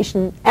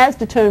location as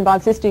determined by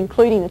the system,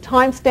 including the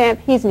timestamp.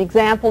 Here's an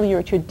example. You're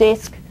at your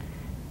desk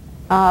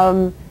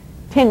 10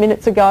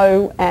 minutes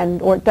ago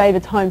or at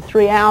David's home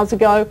 3 hours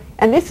ago.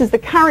 And this is the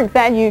current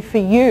value for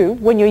you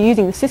when you're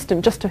using the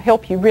system, just to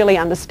help you really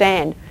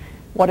understand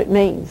what it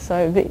means.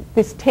 So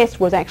this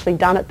test was actually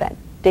done at that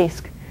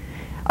desk.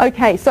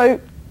 Okay, so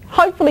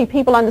hopefully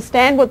people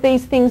understand what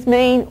these things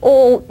mean.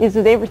 All is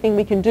everything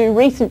we can do.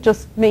 Recent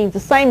just means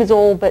the same as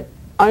all, but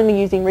only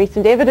using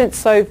recent evidence.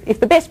 So if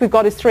the best we've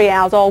got is 3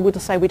 hours old, we'll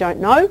just say we don't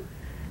know.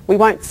 We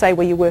won't say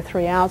where you were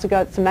 3 hours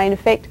ago. It's the main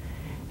effect.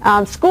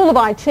 School of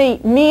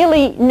IT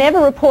merely never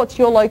reports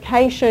your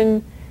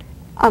location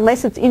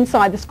unless it's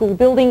inside the school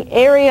building.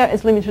 Area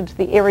is limited to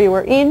the area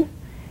we're in.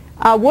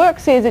 Work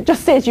says, it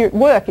just says you're at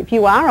work if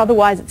you are,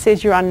 otherwise it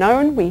says you're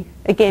unknown.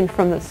 Again,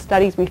 from the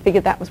studies, we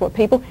figured that was what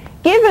people,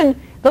 given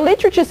the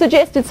literature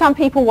suggested some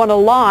people want to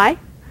lie,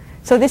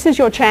 so this is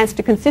your chance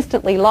to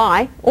consistently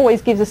lie.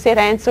 Always gives a set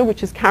answer,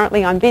 which is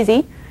currently I'm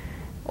busy,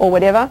 or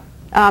whatever.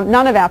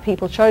 None of our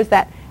people chose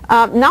that.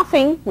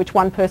 Nothing, which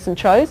one person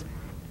chose,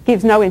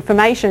 gives no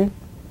information.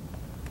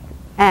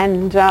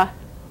 And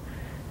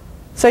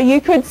so you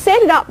could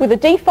set it up with a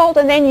default,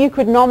 and then you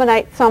could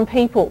nominate some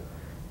people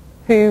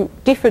who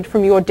differed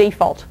from your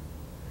default.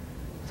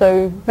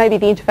 So maybe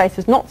the interface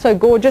is not so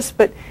gorgeous,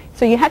 but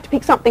so you had to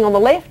pick something on the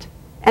left,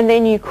 and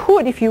then you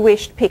could, if you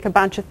wished, pick a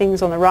bunch of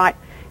things on the right.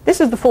 This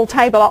is the full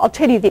table. I'll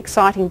tell you the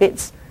exciting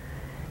bits.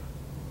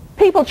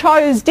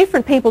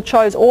 Different people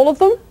chose all of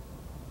them.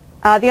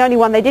 The only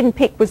one they didn't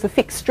pick was the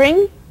fixed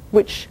string,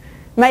 which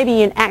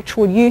maybe in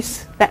actual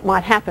use that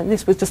might happen.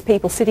 This was just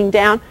people sitting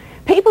down.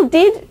 People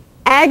did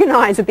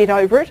agonise a bit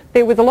over it.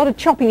 There was a lot of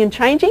chopping and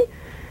changing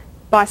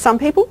by some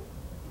people.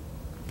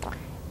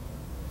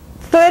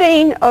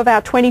 13 of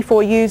our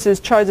 24 users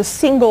chose a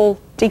single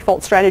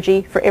default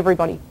strategy for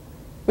everybody,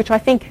 which I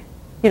think,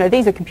 you know,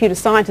 these are computer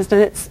scientists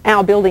and it's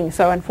our building,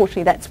 so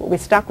unfortunately that's what we're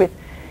stuck with.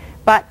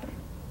 But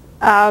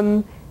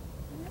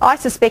I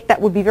suspect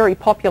that would be very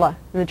popular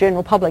in the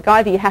general public.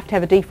 Either you have to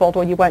have a default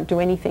or you won't do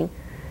anything.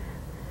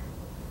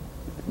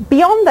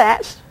 Beyond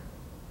that,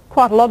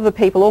 quite a lot of the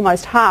people,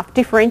 almost half,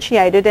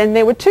 differentiated, and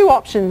there were two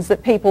options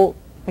that people,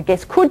 I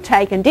guess, could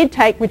take and did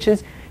take, which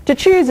is to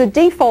choose a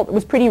default that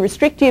was pretty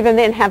restrictive and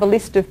then have a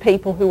list of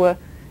people who were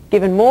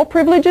given more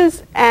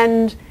privileges,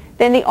 and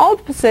then the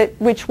opposite,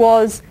 which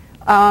was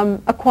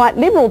a quite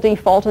liberal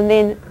default, and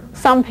then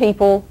some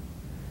people,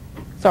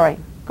 sorry,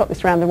 got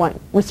this round the way,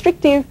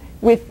 restrictive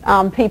with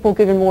people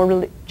given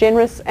more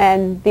generous,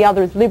 and the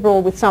other is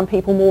liberal with some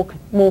people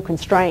more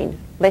constrained,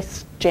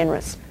 less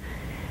generous.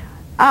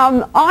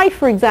 I,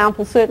 for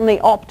example, certainly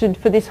opted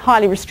for this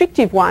highly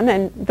restrictive one,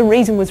 and the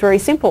reason was very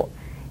simple.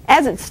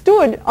 As it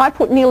stood, I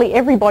put nearly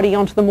everybody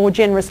onto the more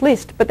generous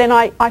list, but then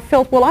I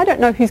felt, well, I don't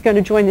know who's going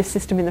to join this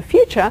system in the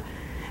future,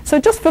 so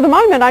just for the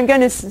moment I'm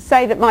going to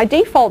say that my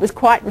default is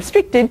quite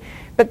restricted,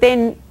 but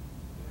then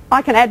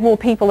I can add more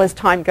people as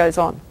time goes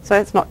on. So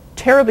it's not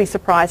terribly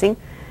surprising.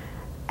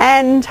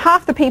 And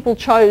half the people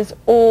chose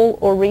all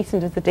or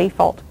recent as the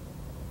default.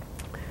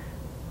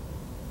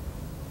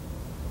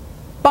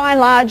 By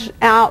and large,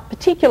 our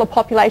particular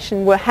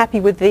population were happy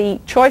with the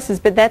choices,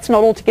 but that's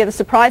not altogether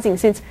surprising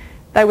since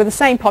they were the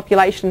same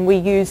population we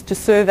used to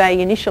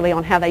survey initially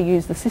on how they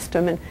use the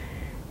system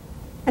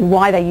and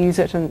why they use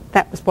it, and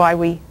that was why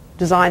we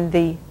designed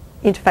the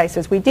interface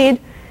as we did.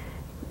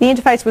 The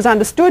interface was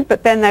understood,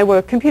 but then they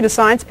were computer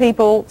science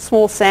people,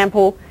 small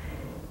sample,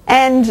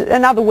 and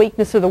another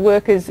weakness of the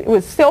work is it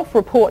was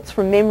self-reports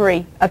from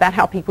memory about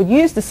how people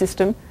use the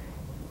system.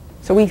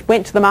 So we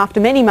went to them after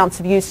many months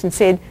of use and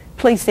said,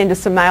 please send us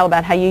some mail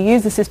about how you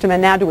use the system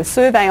and now do a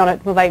survey on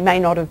it. Well, they may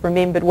not have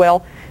remembered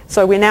well.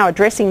 So we're now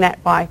addressing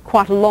that by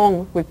quite a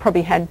long, we've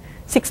probably had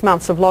 6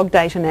 months of log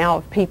data now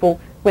of people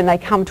when they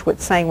come to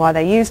it saying why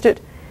they used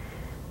it.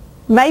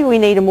 Maybe we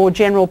need a more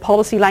general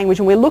policy language,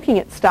 and we're looking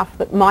at stuff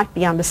that might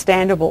be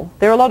understandable.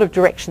 There are a lot of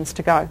directions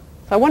to go.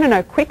 So I want to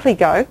now quickly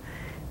go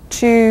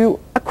to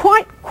a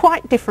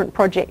quite different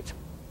project,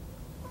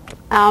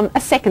 a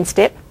second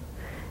step.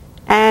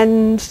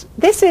 And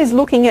this is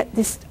looking at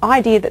this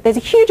idea that there's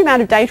a huge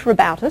amount of data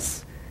about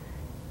us,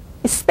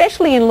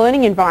 especially in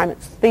learning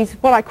environments, these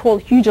what I call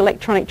huge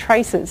electronic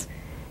traces,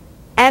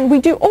 and we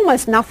do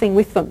almost nothing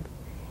with them.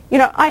 You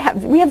know,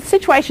 we have a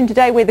situation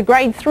today where the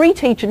grade 3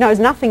 teacher knows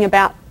nothing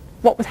about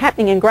what was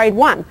happening in grade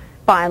 1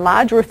 by and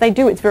large, or if they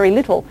do it's very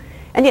little,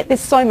 and yet there's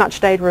so much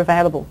data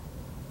available.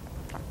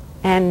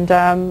 And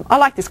I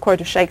like this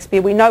quote of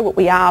Shakespeare, we know what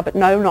we are but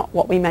know not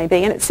what we may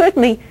be, and it's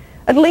certainly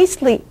at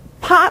least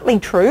partly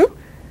true.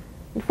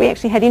 If we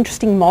actually had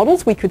interesting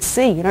models we could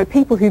see, you know,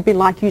 people who've been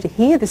like you to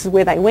here, this is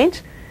where they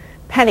went,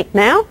 panic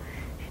now,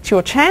 it's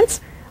your chance.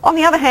 On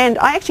the other hand,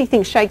 I actually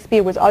think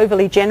Shakespeare was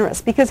overly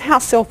generous because how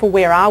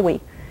self-aware are we?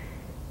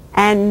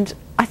 And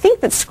I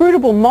think that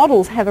scrutable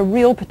models have a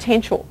real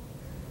potential.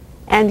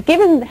 And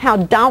given how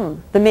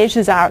dumb the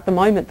measures are at the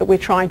moment that we're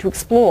trying to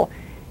explore,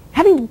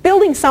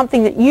 building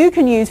something that you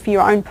can use for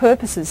your own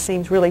purposes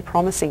seems really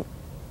promising.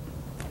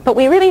 But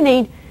we really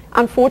need,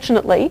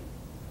 unfortunately,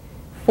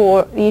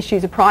 for the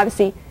issues of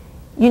privacy,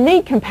 you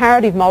need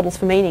comparative models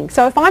for meaning.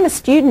 So if I'm a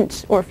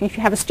student, or if you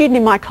have a student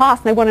in my class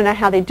and they want to know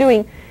how they're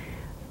doing,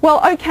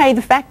 well, okay,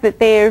 the fact that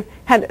they've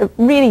had a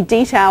really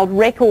detailed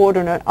record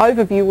and an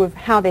overview of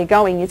how they're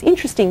going is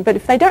interesting, but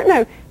if they don't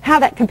know how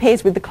that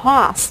compares with the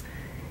class,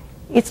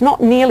 it's not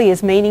nearly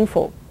as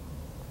meaningful.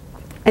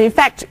 And in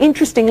fact,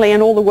 interestingly,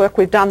 in all the work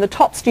we've done, the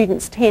top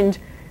students tend,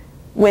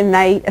 when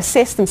they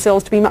assess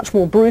themselves, to be much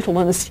more brutal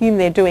and assume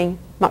they're doing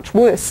much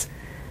worse.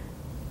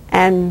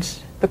 And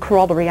the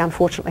corollary,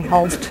 unfortunately,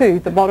 holds too.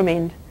 The bottom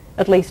end,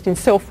 at least in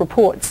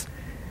self-reports,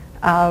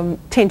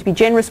 tend to be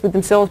generous with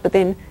themselves, but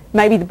then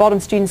maybe the bottom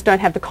students don't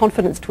have the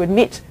confidence to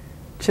admit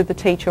to the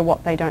teacher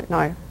what they don't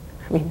know.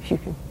 I mean, if you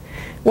can,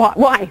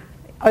 why?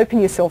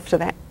 Open yourself to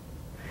that.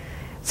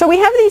 So we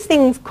have these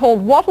things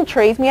called wattle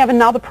trees, and we have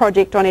another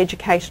project on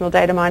educational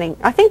data mining.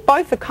 I think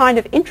both are kind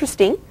of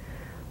interesting,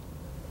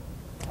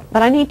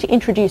 but I need to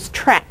introduce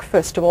track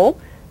first of all.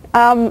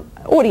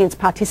 Audience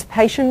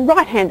participation,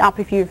 right hand up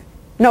if you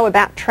know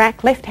about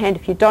track, left hand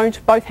if you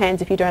don't, both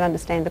hands if you don't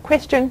understand the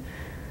question.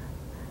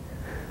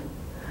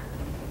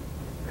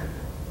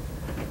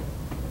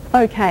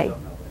 Okay.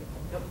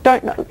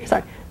 Don't know,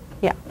 sorry.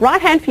 Yeah,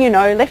 right hand if you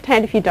know, left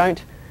hand if you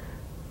don't.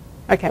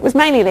 Okay, it was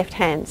mainly left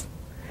hands.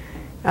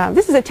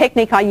 This is a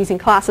technique I use in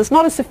class. It's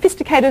not as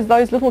sophisticated as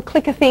those little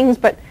clicker things,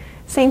 but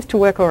seems to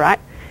work all right.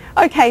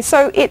 Okay,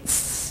 so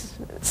it's,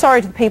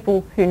 sorry to the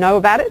people who know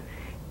about it.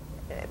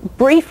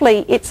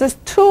 Briefly, it's a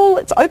tool,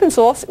 it's open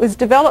source. It was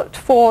developed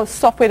for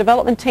software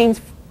development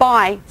teams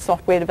by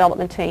software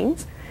development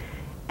teams.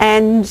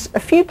 And a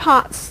few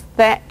parts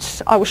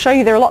that I will show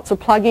you, there are lots of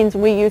plugins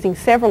and we're using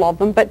several of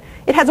them, but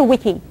it has a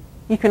wiki.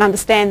 You can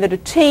understand that a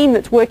team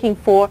that's working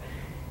for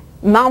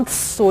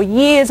months or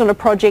years on a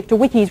project, a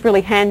wiki is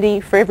really handy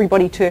for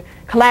everybody to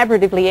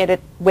collaboratively edit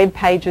web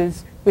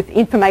pages with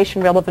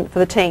information relevant for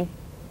the team.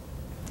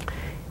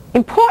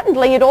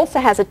 Importantly, it also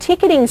has a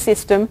ticketing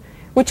system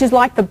which is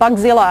like the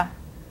Bugzilla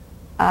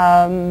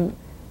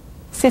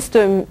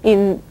system,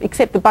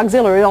 except the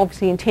Bugzilla is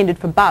obviously intended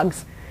for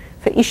bugs,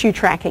 for issue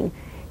tracking.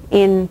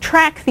 In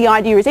Track, the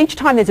idea is each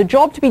time there's a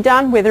job to be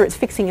done, whether it's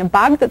fixing a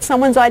bug that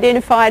someone's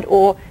identified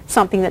or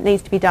something that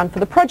needs to be done for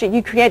the project,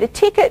 you create a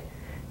ticket,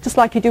 just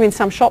like you do in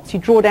some shops. You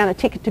draw down a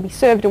ticket to be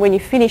served, and when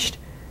you're finished,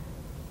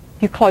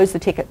 you close the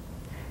ticket.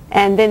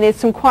 And then there's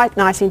some quite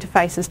nice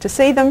interfaces to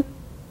see them.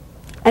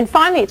 And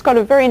finally, it's got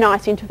a very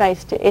nice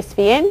interface to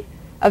SVN,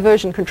 a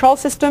version control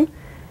system.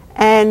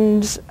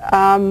 And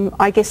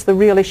I guess the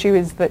real issue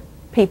is that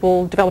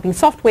people developing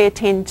software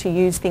tend to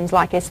use things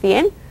like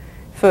SVN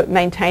for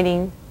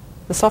maintaining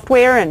the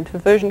software and for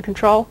version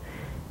control.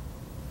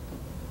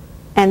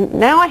 And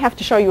now I have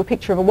to show you a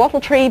picture of a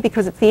wattle tree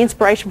because it's the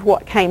inspiration for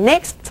what came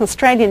next. It's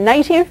Australian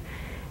native,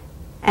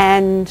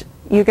 and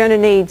you're going to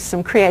need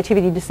some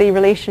creativity to see a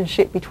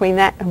relationship between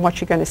that and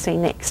what you're going to see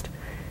next.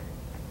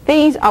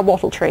 These are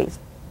wattle trees.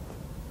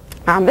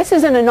 This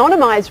is an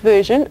anonymized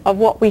version of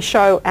what we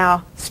show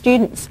our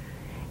students,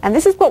 and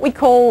this is what we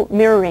call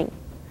mirroring.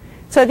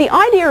 So the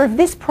idea of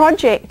this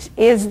project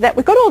is that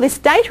we've got all this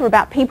data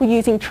about people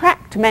using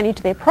Track to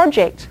manage their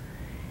project,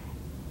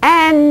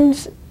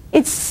 and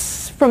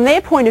it's, from their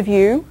point of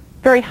view,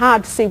 very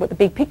hard to see what the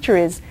big picture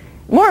is.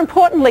 More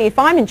importantly, if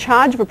I'm in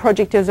charge of a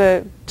project as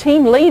a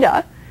team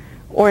leader,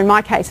 or in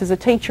my case as a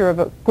teacher of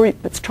a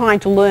group that's trying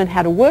to learn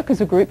how to work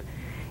as a group,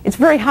 it's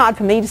very hard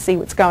for me to see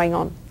what's going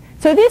on.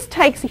 So this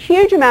takes a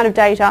huge amount of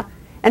data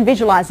and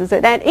visualizes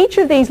it, and each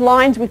of these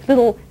lines with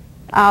little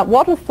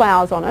wattle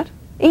flowers on it,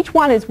 each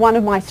one is one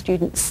of my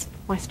students.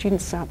 My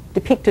students are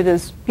depicted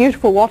as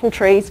beautiful wattle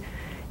trees,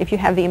 if you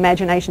have the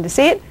imagination to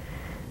see it.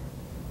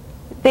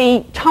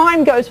 The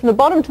time goes from the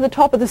bottom to the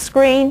top of the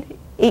screen.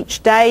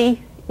 Each day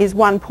is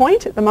 1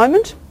 point at the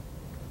moment.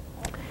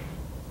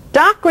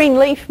 Dark green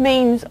leaf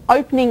means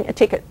opening a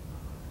ticket.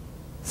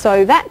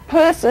 So that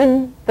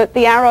person that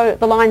the arrow,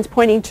 the line's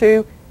pointing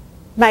to,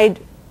 made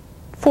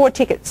 4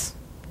 tickets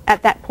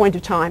at that point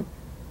of time.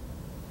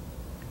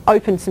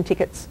 Opened some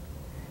tickets.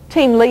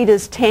 Team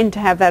leaders tend to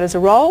have that as a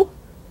role.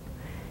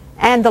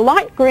 And the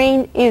light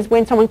green is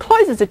when someone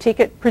closes a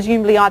ticket,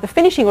 presumably either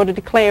finishing or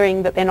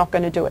declaring that they're not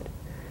going to do it.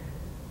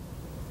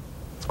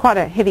 It's quite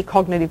a heavy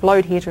cognitive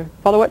load here to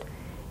follow it.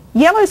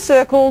 Yellow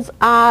circles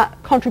are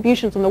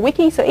contributions on the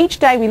wiki. So each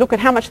day we look at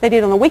how much they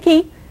did on the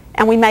wiki,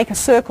 and we make a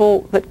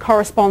circle that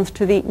corresponds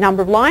to the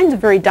number of lines, a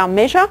very dumb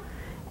measure.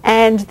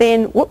 And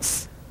then,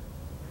 whoops,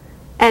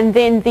 and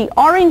then the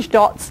orange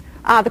dots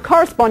are the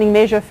corresponding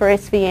measure for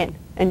SVN.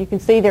 And you can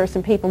see there are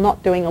some people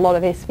not doing a lot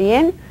of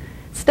SVN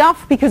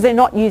stuff because they're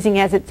not using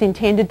as it's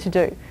intended to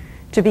do,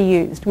 to be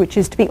used, which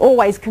is to be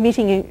always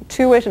committing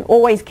to it and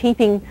always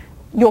keeping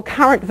your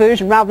current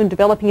version rather than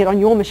developing it on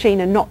your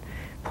machine and not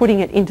putting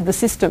it into the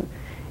system.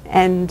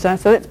 And so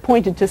that's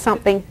pointed to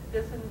something.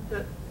 Doesn't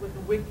would the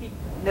wiki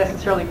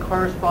necessarily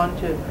correspond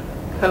to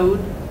code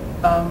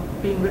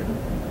being written?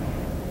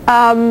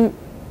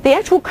 The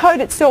actual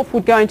code itself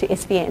would go into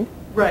SVN.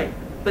 Right,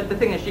 but the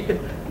thing is you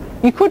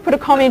could put a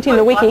comment in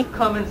the wiki. Lots of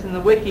comments in the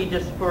wiki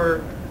just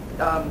for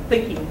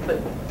thinking, but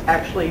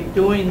actually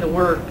doing the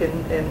work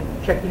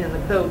and checking in the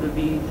code would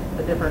be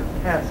a different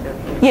task.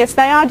 Yes,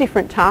 they are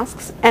different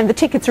tasks, and the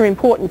tickets are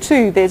important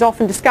too. There's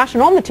often discussion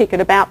on the ticket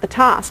about the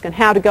task and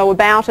how to go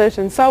about it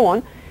and so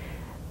on,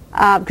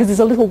 because there's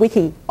a little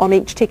wiki on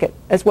each ticket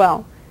as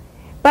well.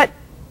 But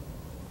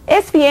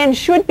SVN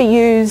should be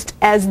used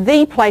as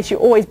the place you're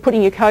always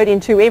putting your code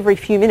into every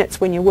few minutes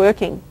when you're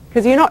working,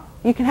 because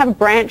you can have a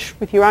branch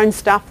with your own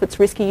stuff that's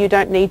risky. You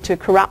don't need to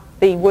corrupt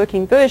the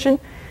working version.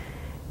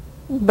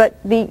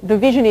 But the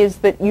vision is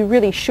that you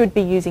really should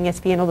be using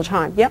SVN all the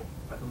time. Yep?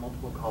 Are the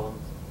multiple columns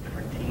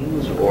different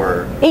teams,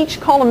 or? Each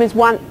column is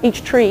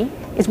each tree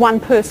is one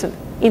person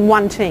in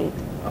one team.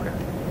 Okay.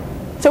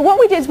 So what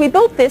we did is we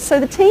built this so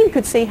the team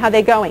could see how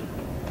they're going.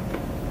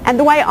 And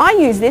the way I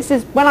use this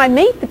is when I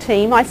meet the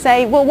team, I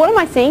say, well, what am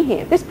I seeing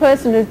here? This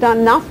person has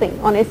done nothing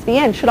on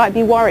SVN. Should I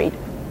be worried?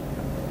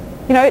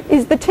 You know,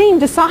 is the team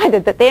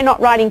decided that they're not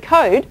writing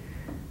code?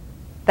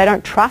 They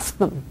don't trust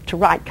them to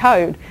write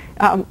code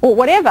or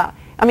whatever.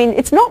 I mean,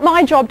 it's not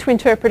my job to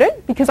interpret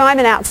it because I'm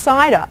an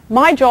outsider.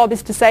 My job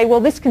is to say,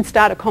 well, this can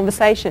start a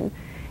conversation.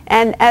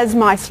 And as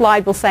my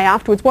slide will say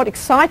afterwards, what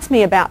excites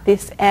me about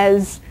this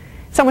as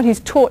someone who's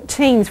taught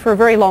teams for a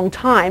very long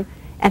time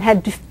and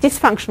had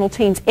dysfunctional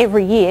teams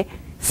every year,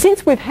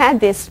 since we've had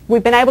this,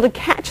 we've been able to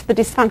catch the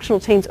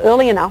dysfunctional teens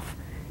early enough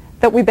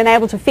that we've been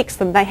able to fix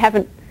them. They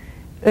haven't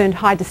earned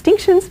high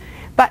distinctions,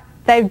 but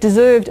they've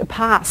deserved a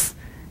pass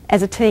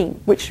as a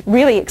teen, which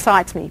really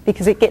excites me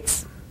because it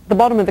gets the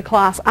bottom of the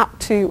class up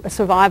to a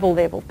survival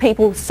level.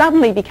 People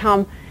suddenly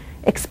become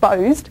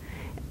exposed,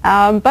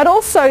 but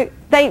also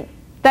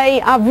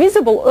they are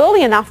visible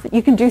early enough that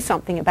you can do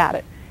something about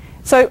it.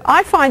 So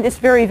I find this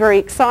very, very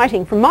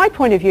exciting from my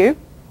point of view,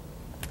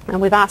 and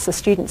we've asked the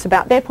students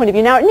about their point of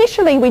view. Now,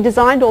 initially we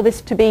designed all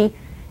this to be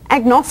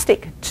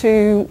agnostic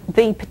to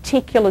the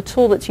particular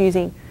tool that's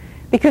using,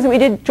 because we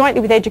did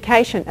jointly with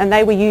education and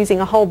they were using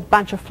a whole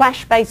bunch of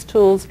flash-based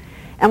tools,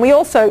 and we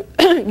also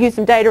used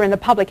some data in the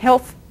public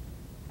health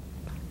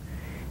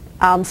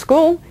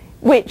school,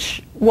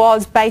 which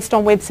was based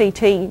on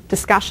WebCT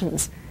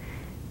discussions.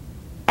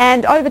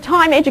 And over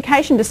time,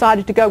 education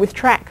decided to go with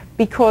track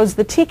because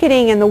the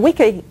ticketing and the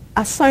wiki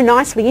are so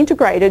nicely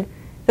integrated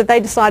that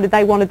they decided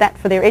they wanted that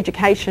for their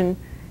education,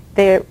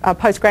 their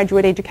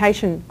postgraduate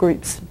education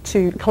groups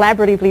to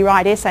collaboratively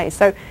write essays.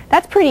 So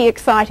that's pretty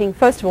exciting.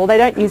 First of all, they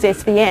don't use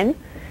SVN,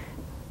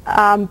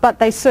 but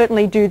they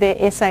certainly do their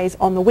essays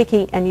on the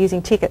wiki and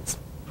using tickets.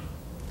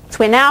 So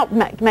we're now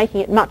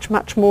making it much,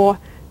 much more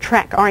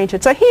track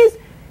oriented. So here's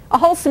a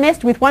whole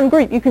semester with one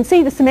group. You can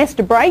see the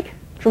semester break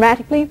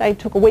dramatically. They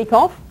took a week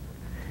off.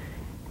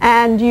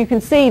 And you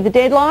can see the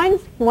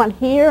deadlines, one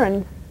here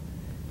and,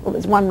 well,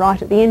 there's one right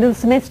at the end of the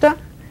semester.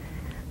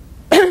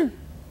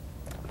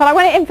 But I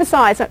want to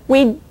emphasise that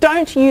we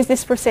don't use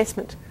this for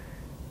assessment.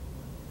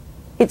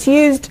 It's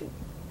used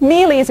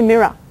merely as a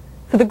mirror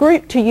for the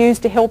group to use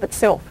to help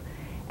itself.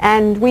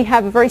 And we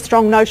have a very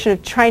strong notion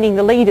of training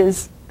the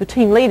leaders, the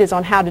team leaders,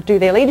 on how to do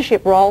their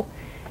leadership role.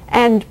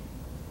 And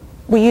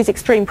we use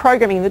extreme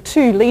programming. The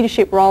two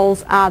leadership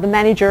roles are the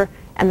manager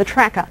and the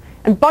tracker.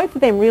 And both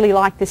of them really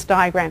like this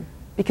diagram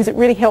because it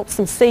really helps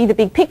them see the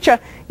big picture.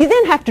 You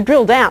then have to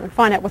drill down and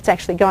find out what's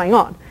actually going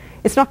on.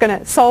 It's not going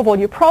to solve all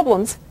your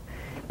problems,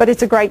 but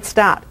it's a great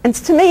start. And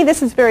to me,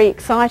 this is very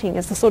exciting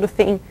as the sort of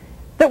thing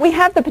that we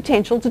have the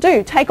potential to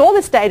do. Take all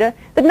this data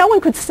that no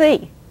one could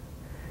see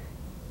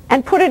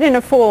and put it in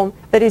a form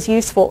that is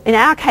useful, in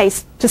our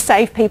case, to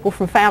save people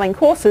from failing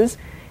courses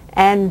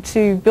and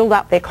to build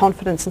up their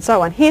confidence and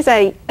so on. Here's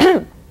a,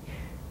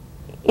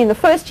 in the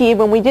first year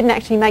when we didn't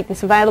actually make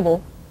this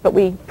available, but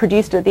we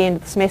produced it at the end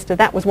of the semester,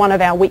 that was one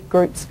of our week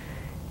groups.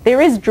 There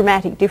is a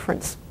dramatic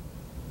difference.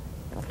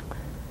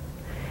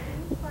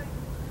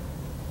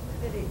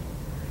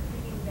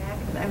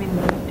 I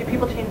mean, do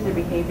people change their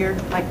behavior?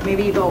 Like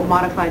maybe you go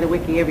modify the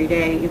wiki every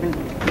day, even...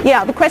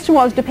 Yeah, the question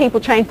was, do people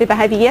change their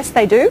behavior? Yes,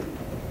 they do.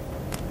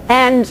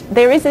 And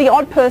there is the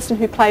odd person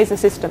who plays the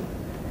system.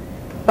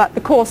 But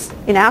the course,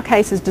 in our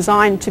case, is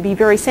designed to be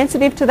very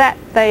sensitive to that.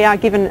 They are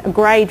given a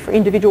grade for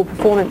individual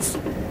performance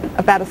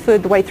about a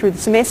third the way through the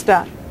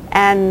semester.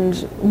 And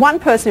one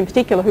person in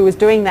particular who was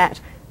doing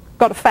that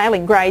got a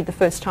failing grade the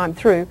first time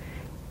through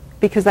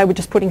because they were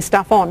just putting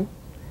stuff on.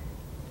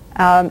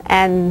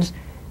 And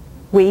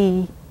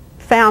we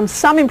found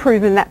some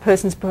improvement in that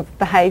person's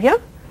behaviour.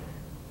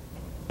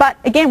 But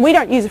again, we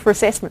don't use it for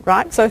assessment,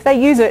 right? So if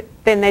they use it,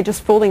 then they're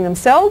just fooling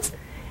themselves.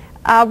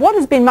 What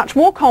has been much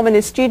more common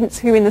is students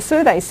who in the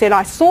survey said,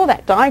 I saw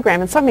that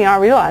diagram and suddenly I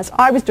realised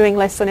I was doing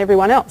less than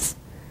everyone else.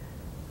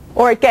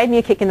 Or it gave me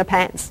a kick in the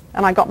pants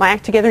and I got my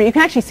act together. And you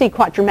can actually see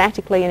quite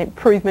dramatically an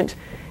improvement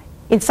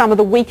in some of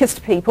the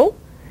weakest people.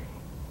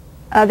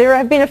 There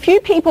have been a few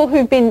people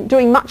who've been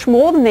doing much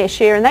more than their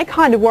share, and they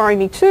kind of worry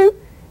me too,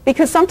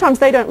 because sometimes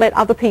they don't let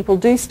other people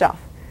do stuff.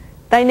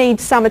 They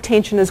need some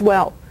attention as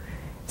well.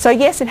 So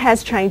yes, it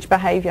has changed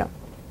behaviour.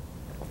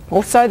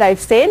 Also, they've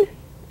said,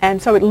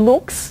 and so it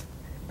looks,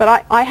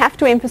 but I have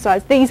to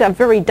emphasise, these are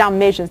very dumb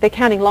measures. They're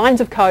counting lines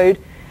of code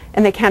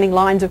and they're counting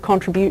lines of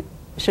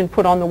contribution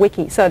put on the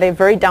wiki, so they're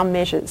very dumb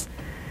measures.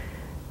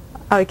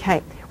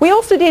 Okay. We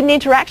also did an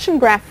interaction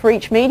graph for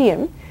each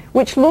medium,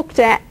 which looked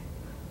at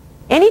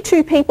any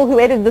two people who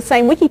edited the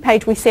same wiki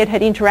page we said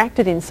had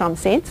interacted in some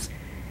sense.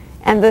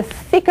 And the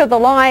thicker the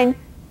line,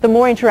 the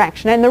more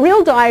interaction. And the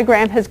real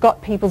diagram has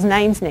got people's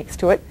names next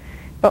to it,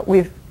 but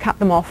we've cut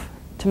them off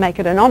to make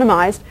it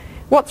anonymised.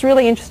 What's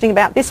really interesting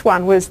about this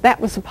one was that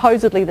was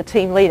supposedly the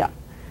team leader.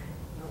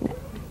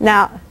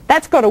 Now,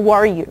 that's got to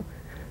worry you.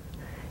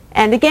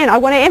 And again, I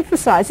want to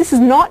emphasise, this is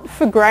not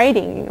for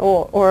grading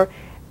or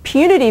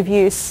punitive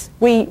use.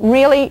 We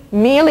really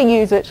merely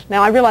use it.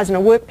 Now, I realise in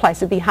a workplace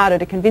it'd be harder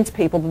to convince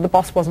people that the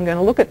boss wasn't going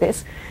to look at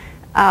this.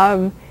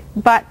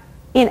 But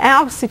in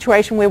our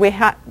situation where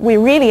we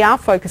really are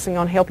focusing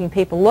on helping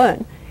people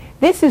learn,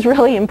 this is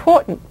really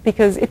important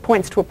because it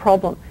points to a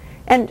problem.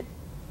 And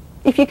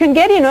if you can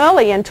get in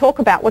early and talk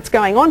about what's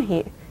going on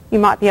here, you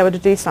might be able to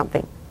do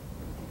something.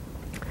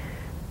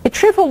 It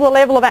tripled the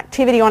level of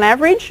activity on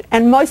average,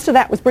 and most of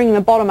that was bringing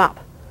the bottom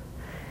up.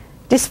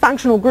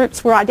 Dysfunctional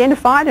groups were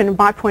identified and, in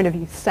my point of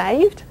view,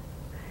 saved.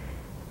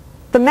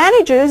 The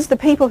managers, the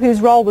people whose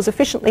role was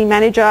efficiently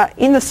manager,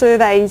 in the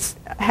surveys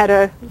had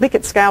a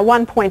Likert scale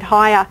 1 point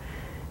higher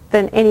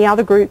than any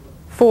other group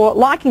for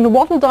liking the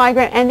wattle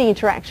diagram and the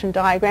interaction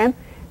diagram.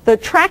 The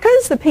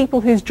trackers, the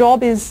people whose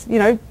job is,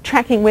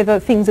 tracking whether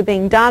things are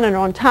being done and are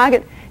on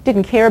target,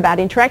 didn't care about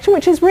interaction,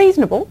 which is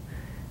reasonable.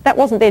 That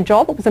wasn't their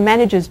job, it was a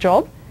manager's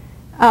job.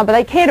 But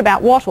they cared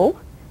about wattle.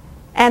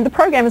 And the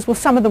programmers, well,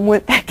 some of them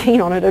weren't that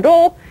keen on it at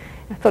all.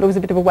 I thought it was a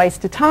bit of a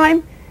waste of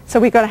time. So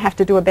we're going to have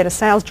to do a better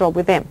sales job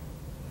with them.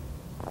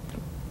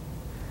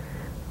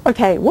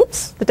 Okay,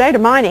 whoops, the data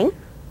mining.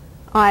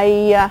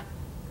 I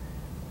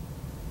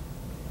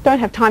don't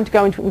have time to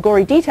go into it in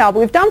gory detail, but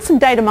we've done some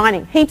data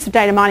mining, heaps of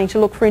data mining to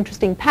look for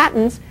interesting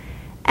patterns.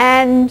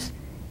 And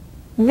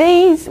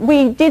these,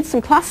 we did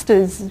some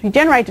clusters, we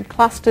generated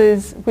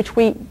clusters which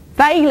we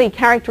vaguely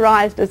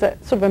characterized as a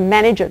sort of a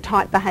manager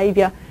type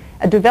behavior,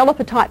 a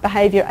developer type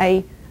behavior,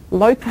 a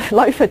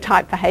loafer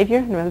type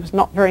behavior, there was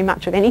not very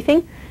much of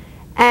anything,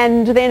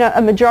 and then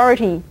a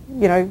majority,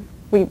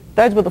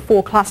 those were the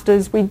 4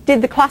 clusters. We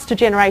did the cluster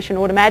generation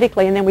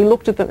automatically, and then we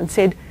looked at them and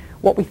said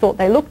what we thought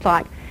they looked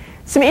like.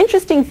 Some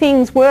interesting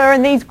things were,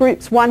 and these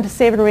groups 1 to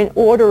 7 are in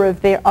order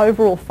of their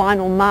overall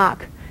final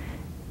mark.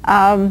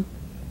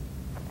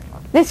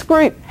 This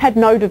group had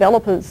no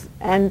developers,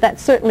 and that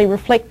certainly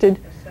reflected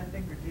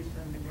Ascending or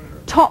descending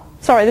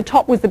order? the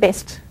top was the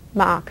best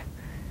mark.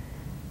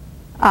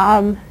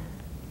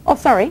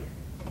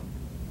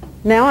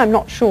 Now I'm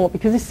not sure,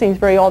 because this seems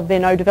very odd, there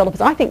are no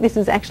developers. I think this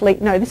is actually,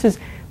 no, this is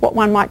what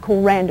one might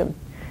call random.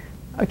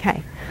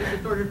 Okay. Is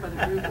it ordered by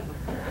the group?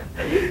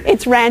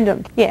 It's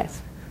random,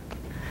 yes.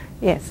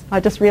 Yes, I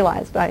just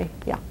realised,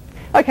 yeah.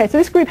 Okay, so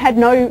this group had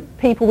no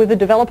people with a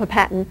developer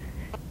pattern,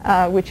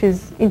 which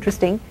is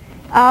interesting.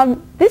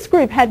 This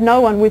group had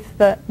no one with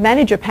the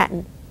manager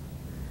pattern,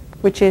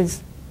 which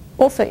is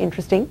also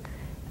interesting.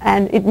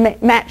 And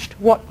it matched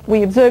what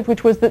we observed,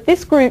 which was that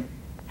this group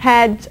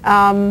had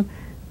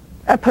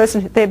a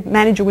person, their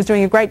manager was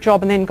doing a great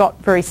job and then got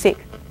very sick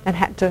and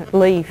had to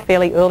leave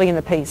fairly early in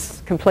the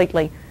piece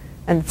completely.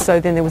 And so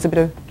then there was a bit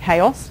of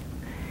chaos.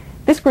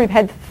 This group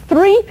had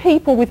 3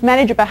 people with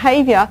manager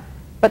behaviour,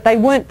 but they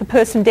weren't the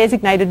person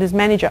designated as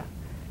manager.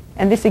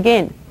 And this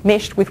again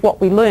meshed with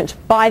what we learnt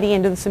by the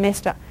end of the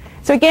semester.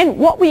 So again,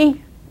 what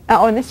we,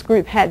 and this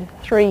group had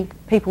 3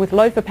 people with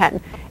loafer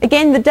pattern.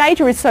 Again, the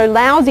data is so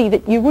lousy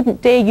that you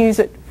wouldn't dare use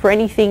it for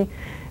anything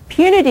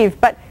punitive,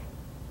 but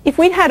if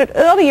we'd had it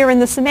earlier in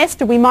the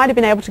semester, we might have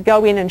been able to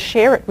go in and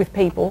share it with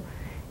people.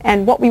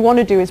 And what we want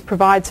to do is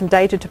provide some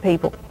data to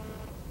people.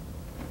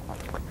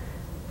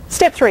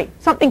 Step 3,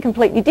 something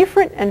completely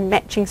different and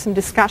matching some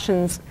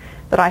discussions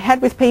that I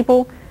had with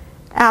people.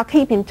 Our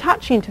Keep in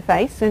Touch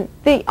interface, and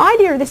the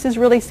idea of this is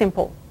really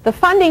simple. The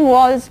funding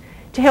was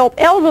to help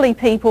elderly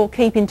people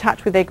keep in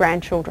touch with their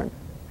grandchildren.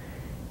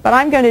 But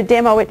I'm going to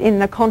demo it in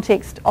the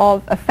context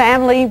of a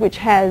family which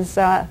has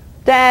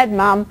dad,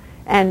 mum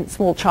and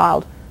small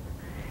child.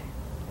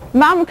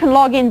 Mum can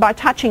log in by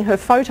touching her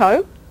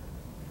photo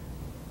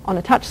on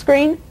a touch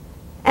screen,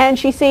 and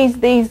she sees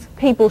these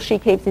people she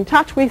keeps in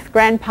touch with,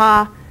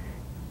 grandpa,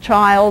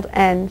 child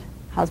and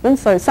husband.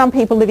 So some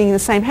people living in the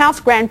same house,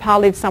 grandpa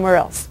lives somewhere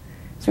else.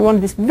 So we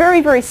wanted this very,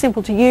 very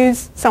simple to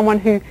use. Someone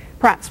who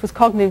perhaps was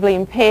cognitively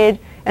impaired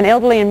and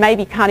elderly and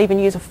maybe can't even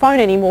use a phone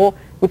anymore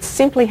would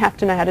simply have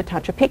to know how to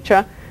touch a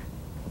picture.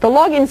 The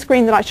login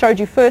screen that I showed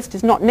you first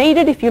is not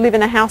needed. If you live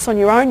in a house on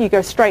your own, you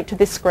go straight to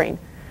this screen.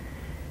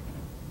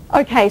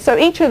 Okay, so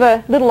each of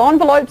the little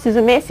envelopes is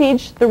a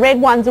message. The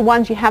red ones are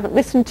ones you haven't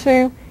listened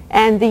to,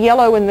 and the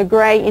yellow and the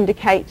grey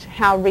indicate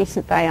how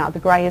recent they are. The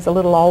grey is a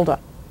little older.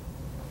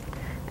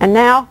 And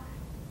now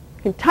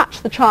you can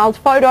touch the child's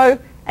photo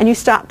and you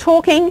start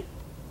talking.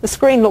 The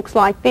screen looks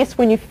like this.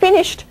 When you've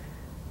finished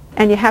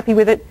and you're happy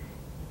with it,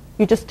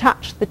 you just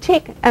touch the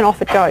tick and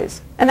off it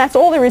goes. And that's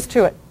all there is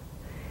to it.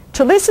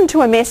 To listen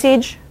to a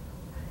message,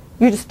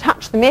 you just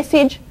touch the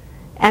message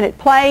and it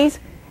plays.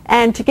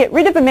 And to get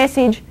rid of a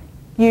message,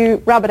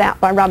 you rub it out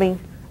by rubbing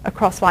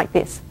across like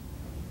this.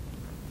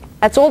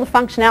 That's all the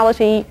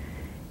functionality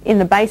in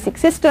the basic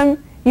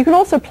system. You can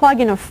also plug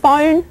in a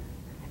phone.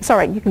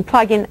 You can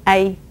plug in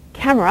a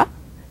camera,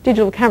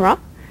 digital camera,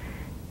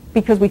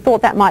 because we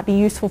thought that might be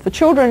useful for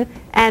children.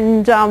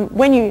 And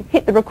when you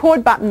hit the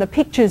record button, the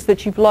pictures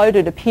that you've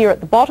loaded appear at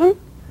the bottom,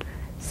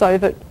 so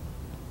that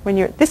when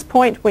you're at this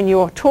point, when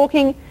you're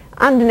talking,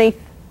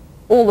 underneath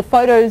all the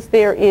photos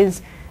there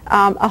is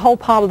a whole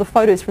pile of the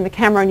photos from the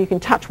camera, and you can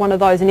touch one of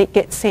those and it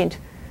gets sent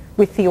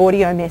with the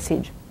audio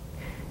message.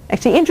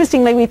 Actually,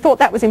 interestingly, we thought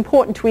that was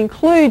important to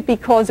include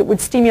because it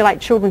would stimulate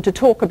children to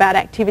talk about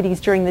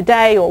activities during the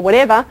day or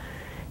whatever.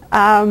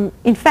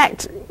 In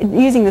fact,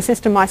 using the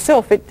system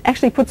myself, it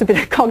actually puts a bit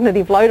of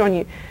cognitive load on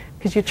you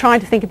because you're trying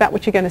to think about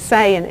what you're going to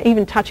say, and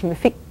even touching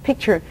the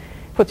picture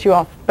puts you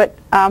off. But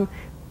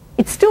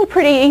it's still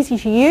pretty easy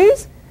to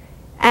use,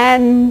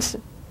 and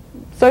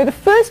so the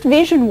first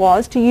vision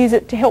was to use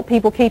it to help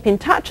people keep in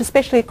touch,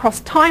 especially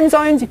across time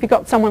zones. If you've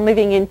got someone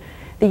living in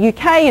the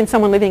UK and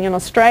someone living in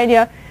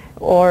Australia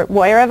or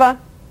wherever,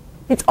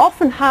 it's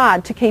often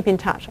hard to keep in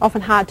touch,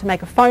 often hard to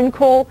make a phone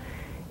call.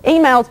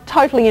 Email's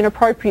totally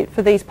inappropriate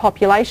for these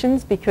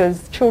populations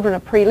because children are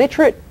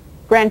pre-literate.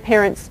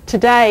 Grandparents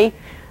today,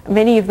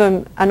 many of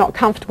them are not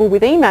comfortable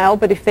with email,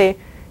 but if they're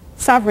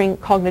suffering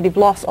cognitive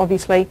loss,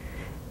 obviously.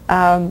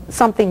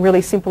 Something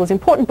really simple is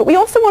important, but we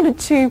also wanted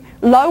to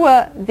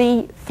lower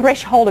the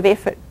threshold of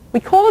effort. We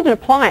call it an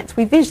appliance.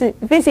 We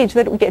envisage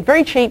that it would get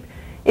very cheap.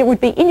 It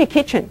would be in your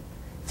kitchen.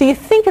 So you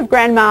think of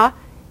grandma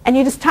and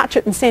you just touch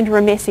it and send her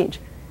a message.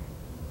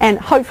 And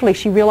hopefully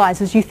she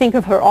realises you think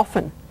of her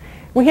often.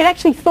 We had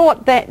actually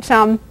thought that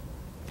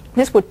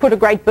this would put a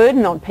great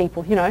burden on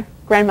people. You know,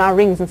 grandma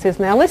rings and says,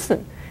 now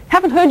listen,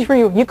 haven't heard from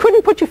you. You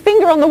couldn't put your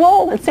finger on the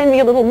wall and send me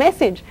a little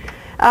message.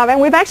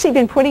 And we've actually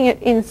been putting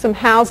it in some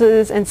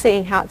houses and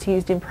seeing how it's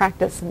used in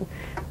practice, and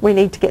we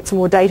need to get some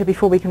more data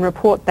before we can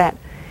report that.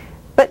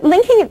 But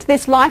linking it to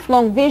this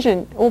lifelong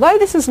vision, although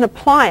this is an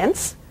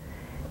appliance,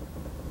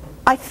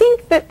 I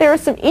think that there are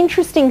some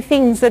interesting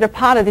things that are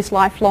part of this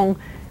lifelong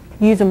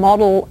user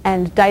model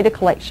and data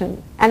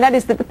collection, and that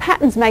is that the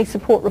patterns may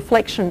support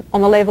reflection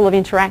on the level of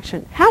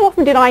interaction. How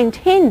often did I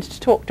intend to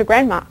talk to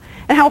grandma,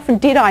 and how often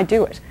did I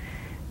do it?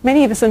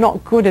 Many of us are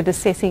not good at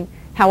assessing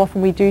how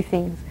often we do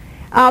things.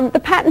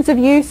 The patterns of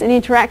use and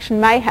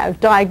interaction may have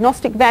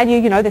diagnostic value.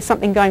 You know, there's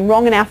something going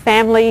wrong in our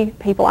family.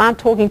 People aren't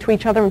talking to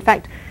each other. In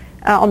fact,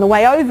 on the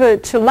way over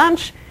to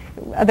lunch,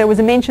 there was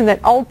a mention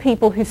that old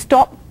people who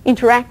stop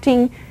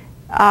interacting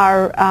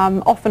are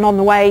often on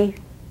the way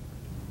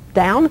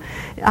down,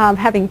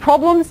 having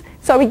problems.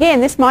 So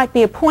again, this might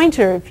be a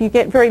pointer. If you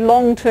get very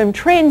long-term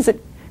trends that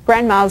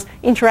grandma's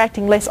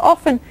interacting less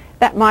often,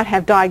 that might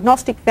have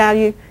diagnostic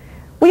value.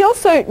 We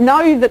also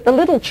know that the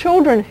little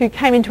children who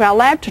came into our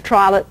lab to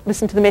trial it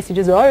listened to the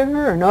messages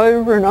over and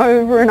over and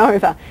over and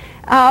over.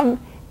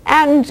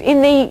 And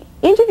in the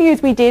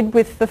interviews we did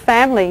with the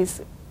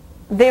families,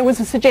 there was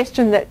a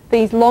suggestion that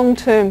these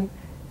long-term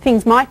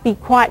things might be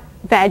quite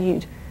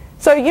valued.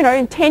 So, you know,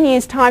 in 10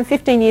 years' time,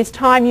 15 years'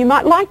 time, you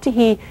might like to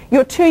hear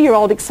your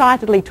 2-year-old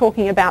excitedly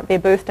talking about their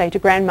birthday to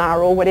grandma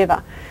or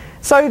whatever.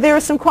 So there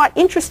are some quite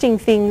interesting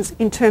things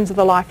in terms of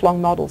the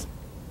lifelong models.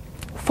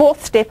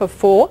 Fourth step of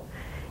 4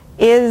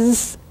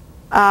 is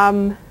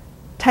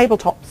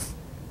tabletops.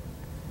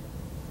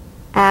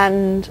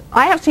 And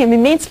I actually am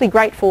immensely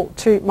grateful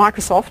to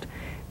Microsoft,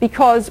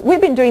 because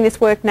we've been doing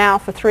this work now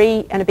for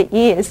 3 and a bit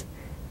years,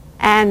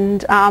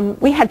 and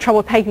we had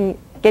trouble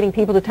getting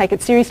people to take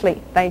it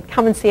seriously. They'd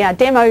come and see our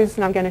demos,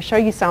 and I'm going to show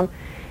you some,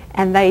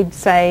 and they'd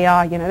say,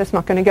 oh, you know, that's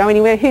not going to go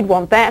anywhere, who'd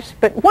want that?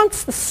 But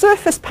once the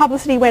surface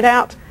publicity went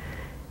out,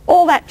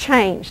 all that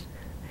changed.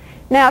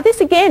 Now,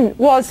 this again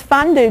was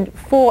funded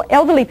for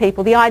elderly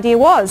people. The idea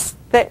was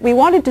that we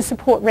wanted to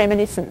support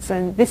reminiscence,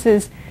 and this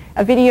is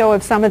a video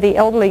of some of the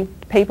elderly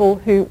people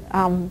who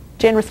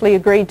generously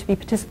agreed to be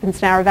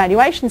participants in our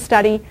evaluation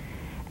study,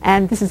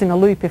 and this is in a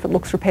loop if it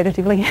looks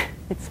repetitively.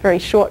 It's a very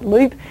short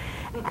loop.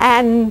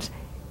 And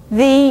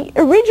the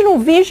original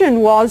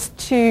vision was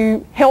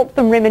to help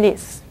them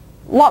reminisce.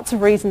 Lots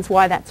of reasons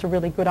why that's a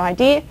really good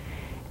idea,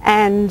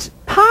 and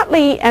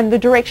partly, and the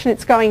direction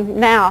it's going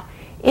now,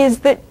 is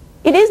that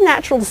it is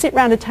natural to sit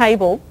around a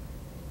table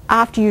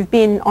after you've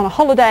been on a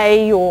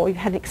holiday or you've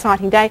had an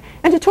exciting day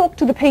and to talk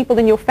to the people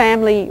in your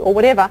family or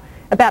whatever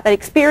about that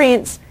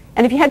experience.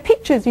 And if you had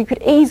pictures, you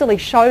could easily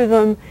show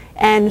them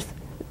and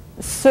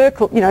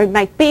circle, you know,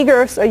 make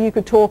bigger so you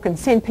could talk and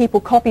send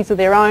people copies of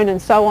their own and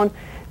so on.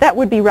 That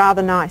would be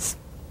rather nice.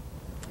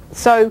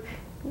 So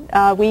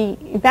we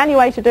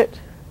evaluated it,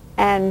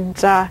 and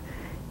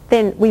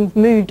then we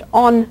moved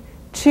on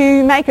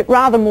to make it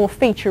rather more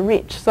feature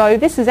rich. So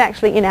this is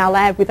actually in our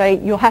lab with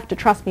you'll have to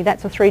trust me,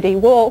 that's a 3D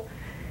wall.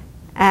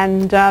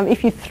 And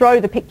if you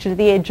throw the picture to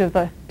the edge of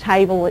the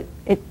table,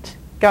 it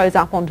goes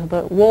up onto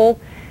the wall.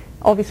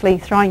 Obviously,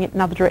 throwing it in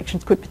other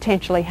directions could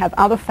potentially have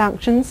other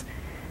functions.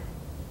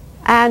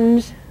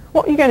 And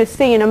what you're going to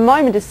see in a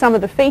moment is some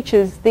of the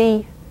features.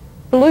 The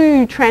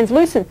blue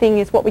translucent thing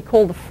is what we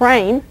call the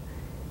frame,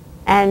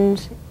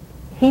 and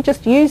he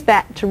just used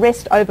that to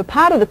rest over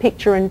part of the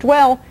picture and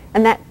dwell,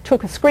 and that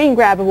took a screen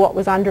grab of what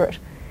was under it.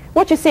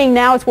 What you're seeing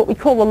now is what we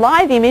call the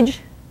live image,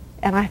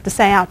 and I have to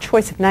say our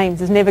choice of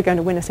names is never going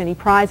to win us any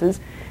prizes.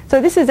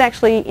 So this is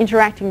actually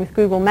interacting with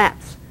Google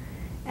Maps,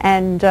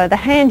 and the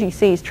hand you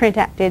see is Trent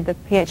Apted, the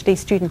PhD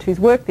student whose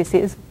work this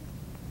is,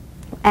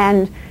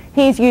 and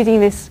he's using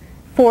this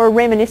for a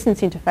reminiscence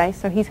interface.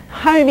 So he's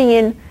homing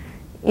in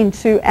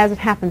into, as it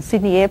happens,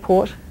 Sydney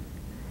Airport,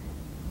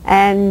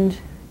 and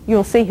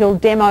you'll see he'll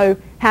demo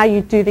how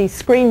you do these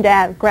screen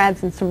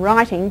grabs and some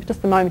writing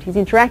just the moment he's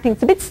interacting.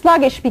 It's a bit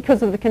sluggish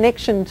because of the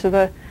connection to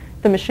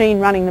the machine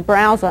running the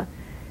browser,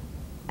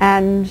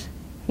 and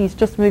he's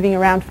just moving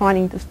around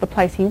finding just the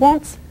place he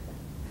wants.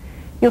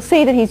 You'll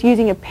see that he's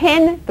using a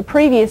pen. The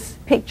previous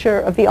picture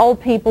of the old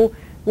people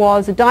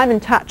was a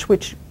diamond touch,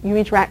 which you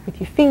interact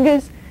with your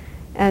fingers,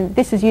 and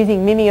this is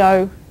using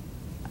Mimeo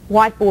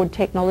whiteboard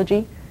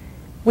technology.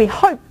 We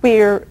hope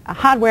we're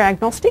hardware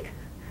agnostic,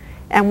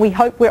 and we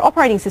hope we're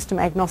operating system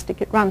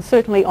agnostic. It runs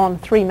certainly on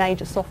 3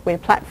 major software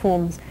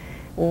platforms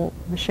or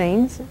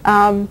machines,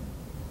 and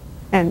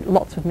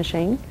lots of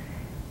machines.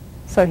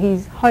 So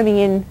he's homing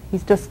in,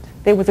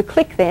 there was a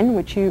click then,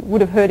 which you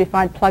would have heard if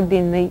I'd plugged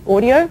in the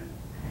audio,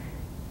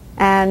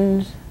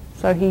 and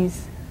so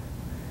he's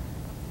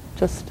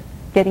just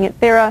getting it.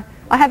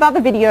 I have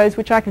other videos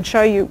which I can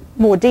show you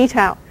more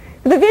detail.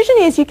 But the vision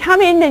is you come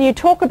in and you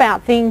talk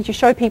about things, you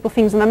show people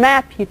things on the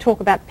map, you talk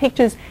about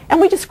pictures, and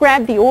we just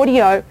grab the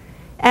audio,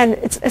 and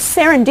it's a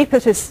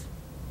serendipitous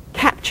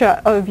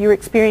capture of your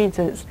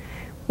experiences.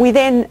 We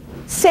then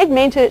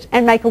segment it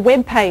and make a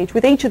web page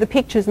with each of the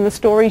pictures and the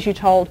stories you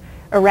told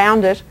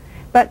around it.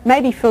 But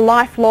maybe for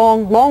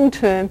lifelong, long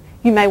term,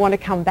 you may want to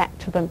come back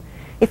to them.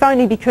 If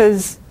only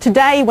because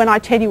today when I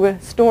tell you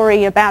a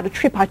story about a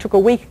trip I took a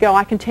week ago,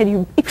 I can tell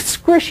you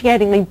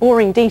excruciatingly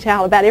boring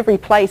detail about every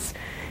place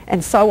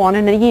and so on,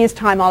 and in a year's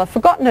time I'll have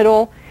forgotten it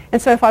all, and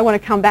so if I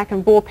want to come back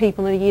and bore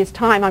people in a year's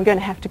time, I'm going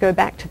to have to go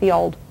back to the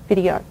old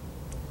video,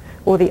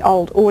 or the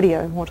old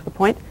audio, more to the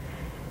point.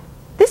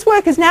 This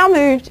work has now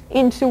moved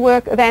into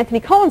work of Anthony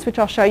Collins, which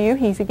I'll show you.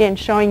 He's again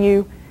showing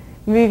you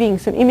moving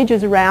some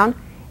images around,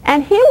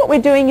 and here what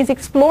we're doing is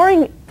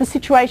exploring the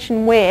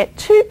situation where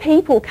two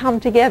people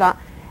come together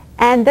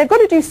and they've got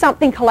to do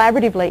something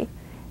collaboratively,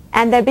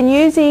 and they've been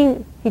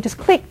using, he just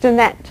clicked, and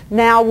that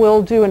now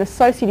will do an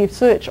associative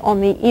search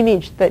on the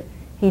image that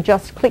he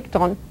just clicked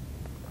on.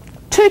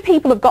 Two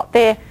people have got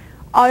their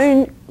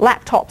own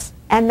laptops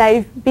and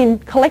they've been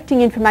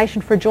collecting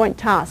information for a joint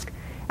task.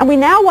 And we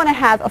now want to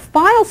have a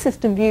file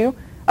system view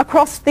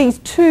across these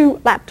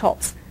two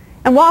laptops.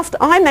 And whilst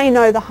I may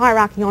know the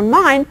hierarchy on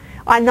mine,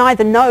 I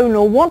neither know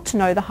nor want to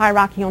know the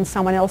hierarchy on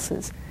someone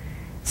else's.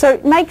 So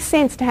it makes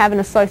sense to have an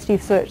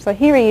associative search. So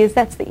here he is,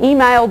 that's the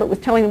email that was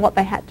telling them what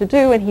they had to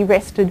do, and he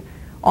rested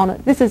on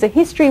it. This is a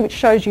history which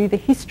shows you the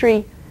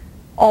history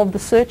of the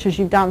searches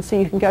you've done, so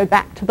you can go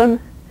back to them,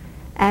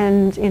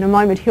 and in a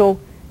moment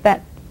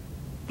that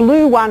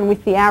blue one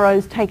with the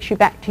arrows takes you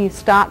back to your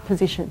start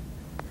position.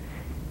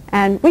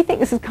 And we think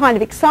this is kind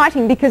of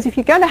exciting because if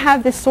you're going to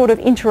have this sort of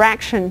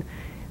interaction,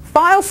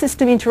 file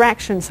system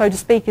interaction, so to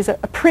speak, is a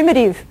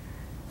primitive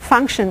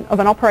function of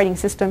an operating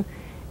system,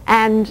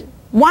 and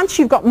once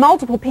you've got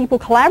multiple people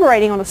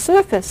collaborating on a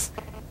surface,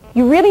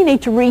 you really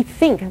need to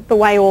rethink the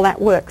way all that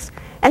works.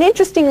 And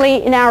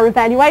interestingly, in our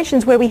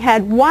evaluations where we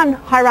had one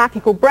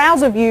hierarchical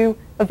browser view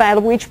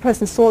available, each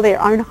person saw their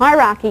own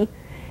hierarchy,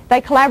 they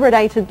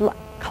collaborated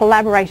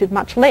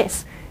much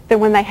less than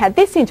when they had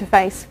this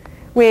interface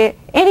where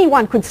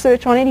anyone could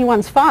search on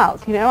anyone's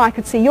files. You know, I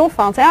could see your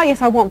file and say, oh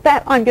yes, I want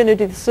that, I'm going to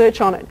do the search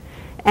on it.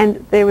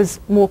 And there was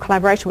more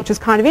collaboration, which is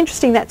kind of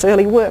interesting. That's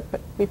early work, but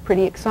we're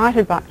pretty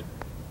excited by it.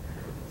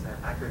 Is that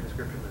an accurate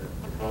description of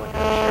it's more like a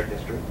shared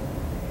history?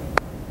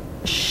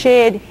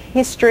 Shared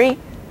history.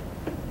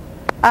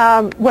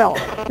 Well,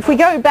 if we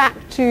go back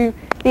to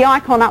the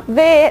icon up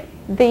there,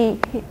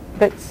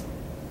 that's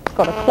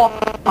got a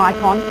clock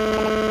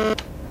icon,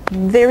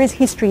 there is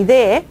history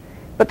there,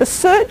 but the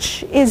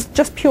search is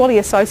just purely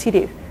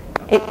associative.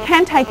 It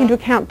can take into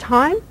account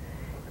time.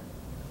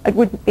 It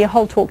would be a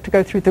whole talk to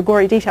go through the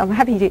gory details. I'm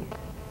happy to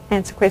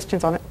answer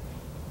questions on it.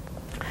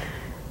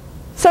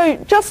 So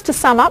just to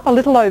sum up a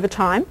little over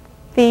time,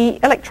 the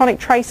electronic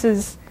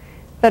traces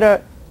that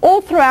are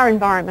all through our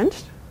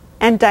environment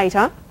and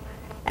data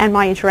and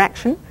my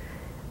interaction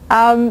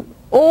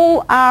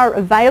all are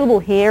available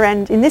here,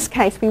 and in this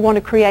case we want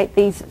to create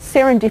these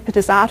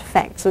serendipitous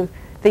artifacts of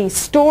these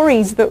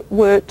stories that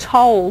were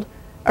told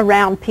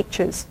around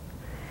pictures.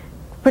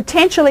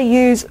 Potentially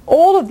use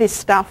all of this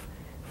stuff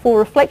for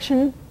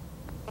reflection,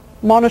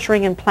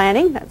 monitoring and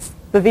planning, that's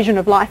the vision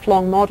of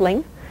lifelong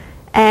modelling,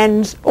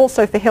 and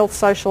also for health,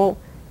 social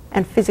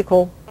and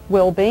physical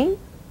well-being.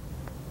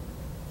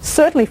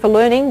 Certainly for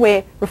learning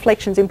where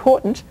reflection is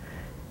important,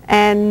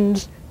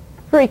 and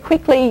very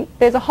quickly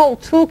there's a whole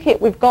toolkit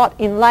we've got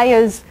in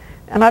layers,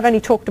 and I've only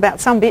talked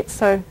about some bits,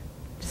 so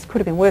this could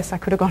have been worse, I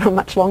could have gone on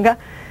much longer.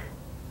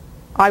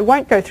 I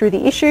won't go through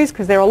the issues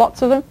because there are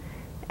lots of them,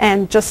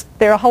 and just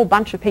there are a whole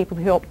bunch of people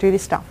who help do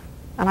this stuff,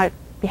 and I'd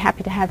be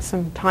happy to have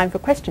some time for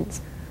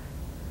questions.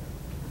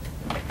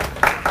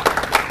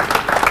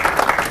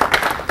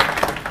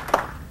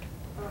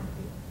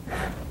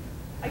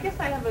 I guess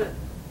I have a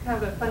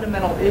kind of a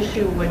fundamental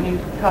issue when you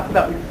talk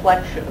about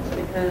reflections,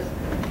 because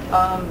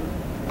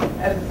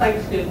as a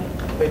science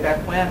student way back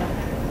when,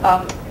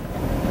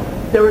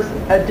 there was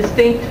a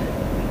distinct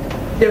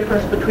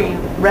difference between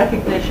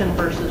recognition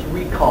versus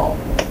recall.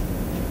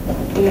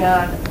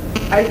 And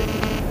I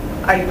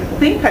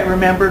think I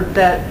remembered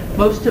that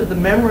most of the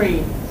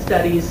memory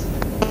studies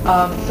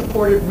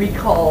supported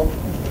recall,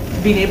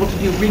 being able to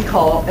do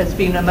recall as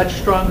being a much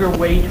stronger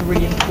way to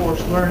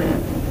reinforce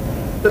learning.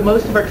 But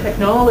most of our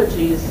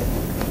technologies,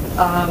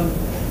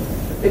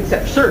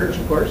 except search,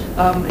 of course,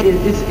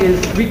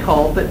 is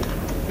recall. But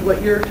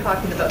what you're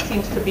talking about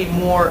seems to be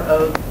more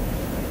of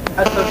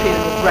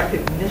associated with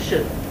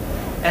recognition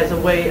as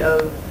a way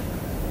of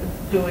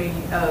doing,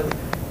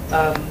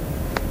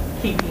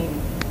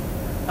 keeping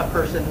a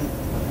person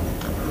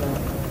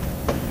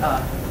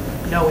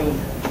knowing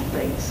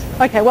things.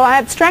 Okay, well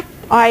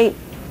I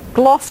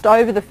glossed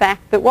over the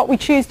fact that what we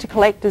choose to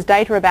collect as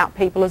data about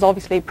people is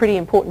obviously a pretty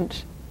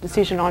important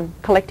decision on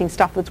collecting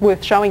stuff that's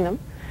worth showing them.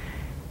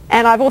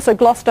 And I've also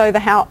glossed over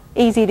how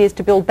easy it is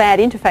to build bad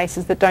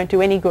interfaces that don't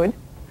do any good.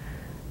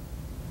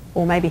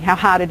 or maybe how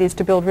hard it is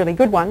to build really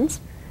good ones.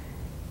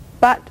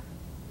 But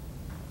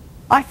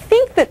I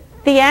think that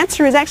the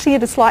answer is actually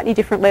at a slightly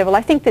different level.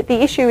 I think that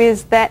the issue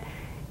is that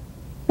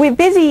we're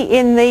busy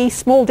in the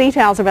small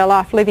details of our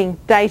life, living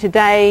day to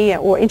day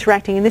or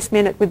interacting in this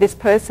minute with this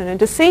person, and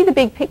to see the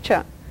big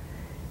picture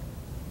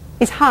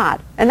is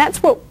hard. And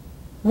that's what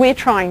we're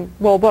trying,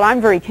 well, what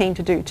I'm very keen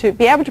to do, to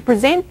be able to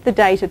present the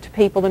data to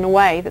people in a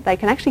way that they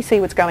can actually see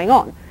what's going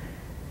on.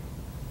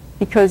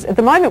 Because at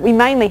the moment we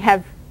mainly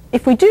have,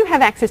 if we do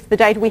have access to the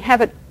data, we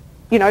have it,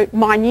 you know,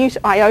 minute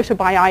iota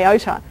by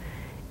iota,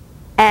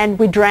 and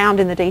we're drowned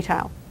in the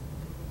detail,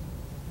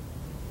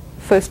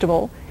 first of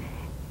all.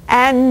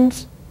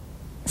 And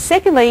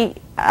secondly,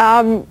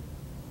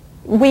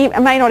 we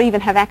may not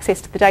even have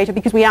access to the data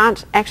because we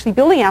aren't actually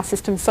building our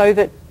system so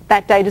that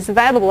that data is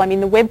available. I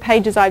mean, the web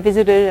pages I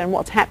visited and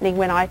what's happening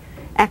when I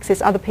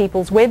access other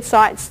people's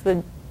websites,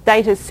 the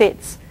data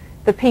sets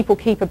that people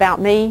keep about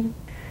me,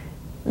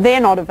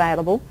 they're not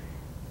available.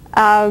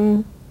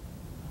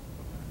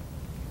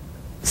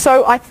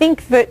 So I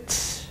think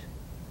that,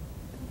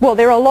 well,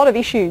 there are a lot of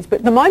issues, but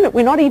at the moment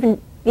we're not even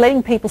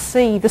letting people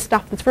see the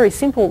stuff that's very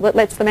simple, that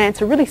lets them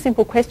answer really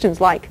simple questions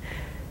like,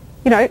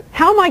 you know,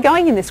 how am I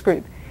going in this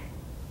group?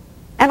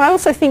 And I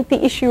also think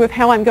the issue of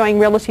how I'm going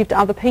relative to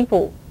other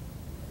people.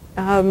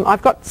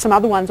 I've got some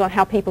other ones on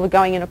how people are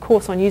going in a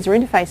course on user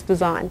interface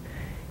design,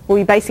 where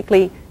we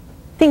basically,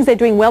 things they're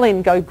doing well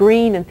in go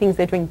green and things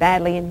they're doing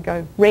badly in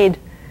go red.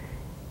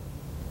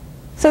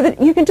 So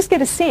that you can just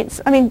get a sense.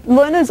 I mean,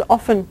 learners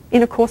often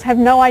in a course have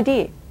no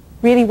idea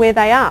really where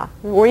they are,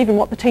 or even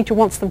what the teacher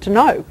wants them to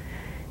know.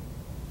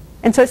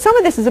 And so some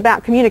of this is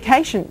about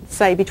communication,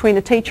 say, between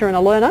a teacher and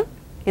a learner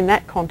in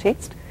that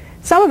context.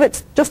 Some of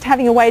it's just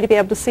having a way to be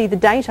able to see the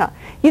data.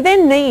 You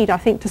then need, I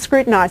think, to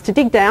scrutinize, to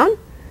dig down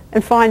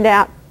and find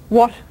out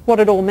what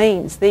it all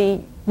means. The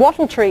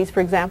wattle trees,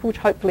 for example, which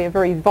hopefully are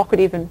very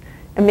evocative and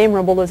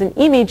memorable as an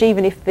image,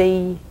 even if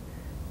the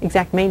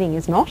exact meaning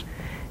is not.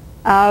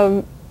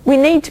 We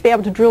need to be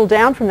able to drill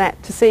down from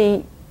that to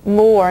see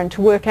more and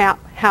to work out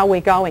how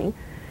we're going.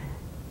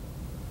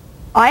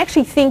 I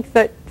actually think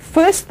that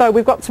first, though,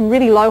 we've got some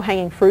really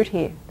low-hanging fruit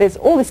here. There's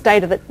all this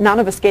data that none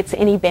of us gets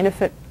any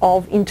benefit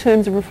of in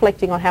terms of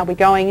reflecting on how we're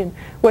going and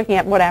working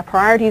out what our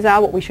priorities are,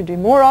 what we should do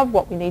more of,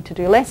 what we need to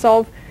do less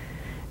of.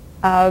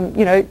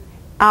 You know,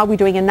 are we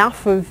doing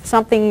enough of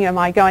something? Am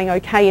I going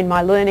okay in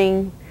my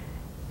learning?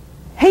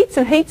 Heaps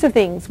and heaps of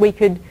things we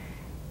could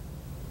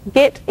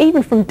get,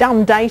 even from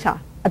dumb data,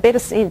 a better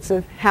sense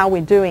of how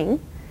we're doing.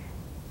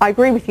 I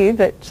agree with you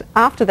that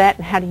after that,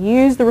 how to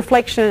use the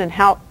reflection and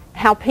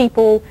how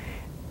people,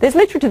 there's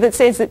literature that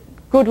says that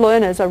good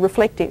learners are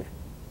reflective,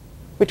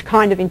 which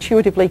kind of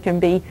intuitively can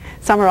be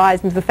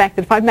summarised into the fact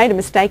that if I've made a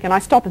mistake and I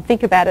stop and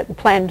think about it and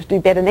plan to do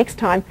better next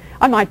time,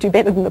 I might do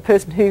better than the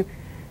person who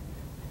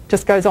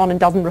just goes on and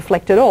doesn't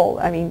reflect at all.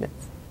 I mean,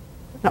 it's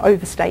an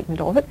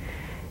overstatement of it.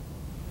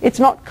 It's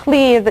not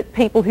clear that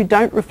people who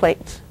don't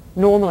reflect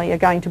normally are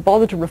going to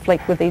bother to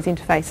reflect with these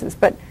interfaces,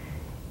 but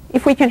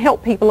if we can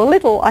help people a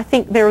little, I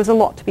think there is a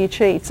lot to be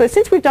achieved. So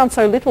since we've done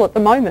so little at the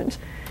moment,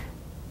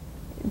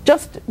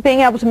 just being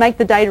able to make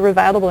the data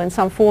available in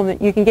some form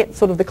that you can get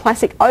sort of the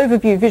classic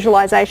overview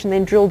visualization,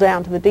 then drill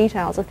down to the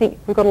details, I think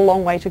we've got a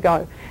long way to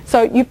go.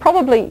 So you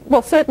probably,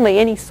 well, certainly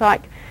any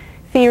psych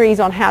theories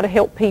on how to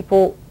help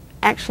people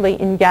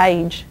actually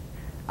engage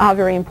are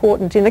very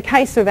important. In the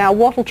case of our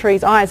wattle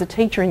trees, I as a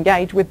teacher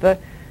engage with the,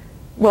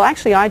 well,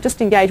 actually I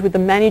just engage with the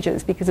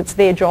managers because it's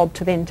their job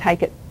to then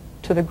take it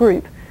to the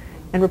group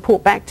and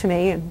report back to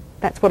me, and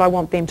that's what I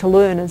want them to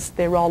learn as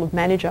their role of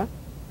manager.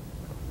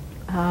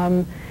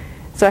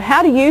 So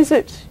how to use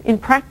it in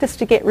practice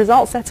to get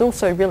results, that's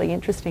also really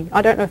interesting.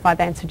 I don't know if I've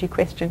answered your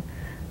question.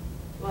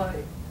 Well,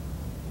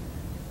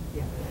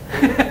 yeah.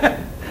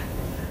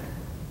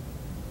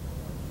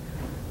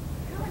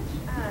 How much do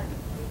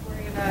you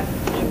worry about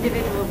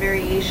individual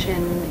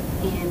variation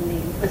in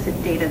the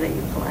implicit data that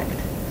you collect?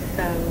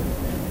 So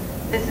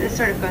this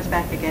sort of goes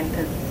back again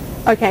to...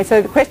 Okay,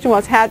 so the question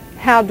was how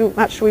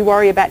much do we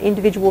worry about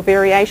individual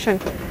variation?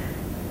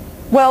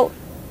 Well,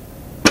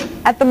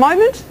 at the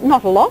moment,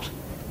 not a lot.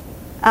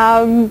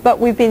 But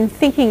we've been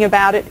thinking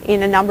about it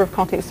in a number of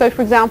contexts. So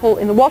for example,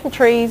 in the wattle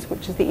trees,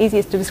 which is the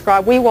easiest to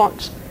describe, we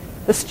want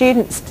the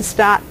students to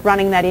start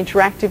running that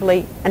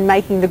interactively and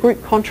making the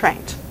group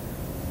contract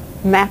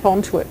map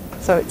onto it.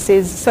 So it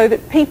says, so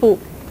that people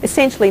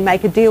essentially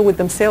make a deal with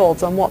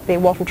themselves on what their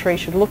wattle tree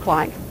should look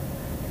like.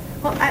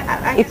 Well,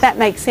 if that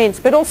makes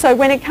sense. But also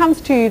when it comes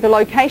to the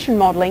location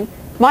modelling,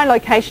 my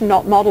location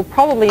model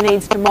probably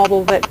needs to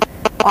model that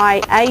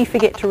I A,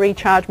 forget to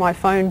recharge my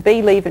phone,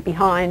 B, leave it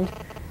behind.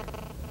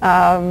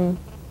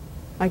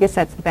 I guess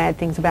that's the bad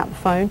things about the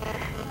phone.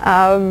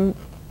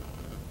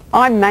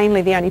 I'm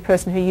mainly the only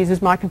person who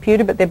uses my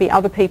computer, but there'd be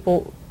other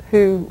people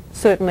who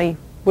certainly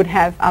would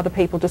have other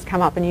people just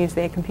come up and use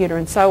their computer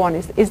and so on.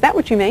 Is that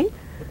what you mean?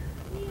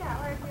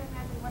 Yeah, or if you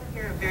imagine, what if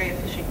you're a very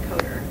efficient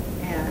coder,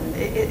 and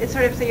it's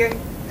sort of, so you're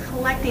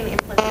collecting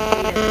implicit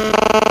data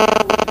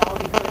which all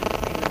be coded the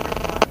same number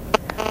of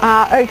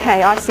times.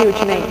 Okay, I see what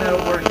you mean. Right,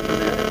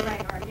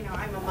 or, you know,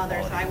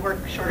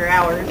 shorter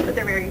hours, but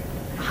they're very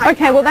high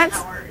Okay, well hours.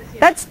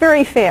 that's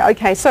very fair.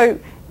 Okay, so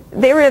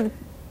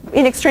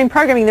in extreme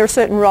programming there are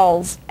certain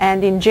roles,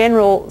 and in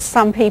general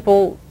some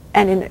people,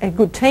 and in a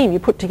good team you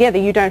put together,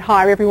 you don't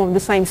hire everyone with the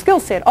same skill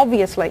set,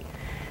 obviously.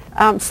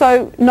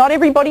 So not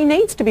everybody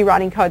needs to be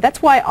writing code.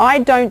 That's why I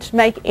don't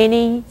make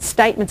any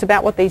statements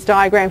about what these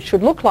diagrams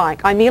should look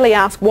like. I merely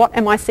ask, what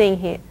am I seeing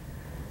here?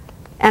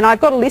 And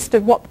I've got a list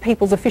of what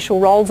people's official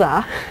roles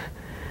are.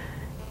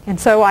 And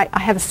so I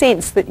have a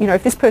sense that, you know,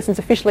 if this person's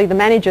officially the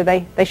manager,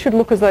 they should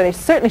look as though they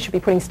certainly should be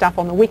putting stuff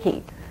on the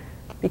wiki,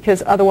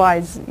 because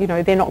otherwise, you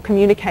know, they're not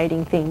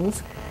communicating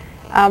things.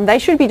 They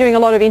should be doing a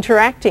lot of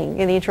interacting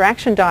in the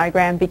interaction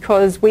diagram,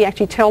 because we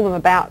actually tell them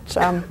about,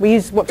 we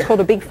use what's called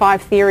a Big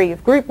Five theory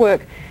of group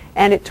work,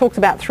 and it talks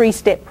about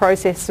three-step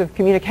process of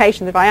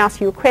communication. If I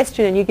ask you a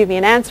question and you give me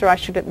an answer, I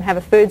should have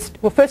a third,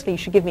 well, firstly you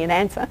should give me an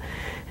answer.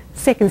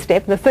 Second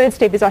step, and the third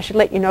step is I should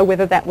let you know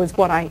whether that was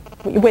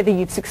whether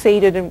you've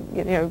succeeded, and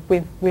you know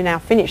we're now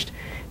finished.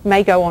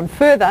 May go on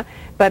further,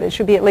 but it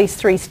should be at least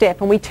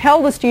 3-step. And we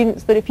tell the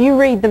students that if you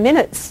read the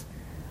minutes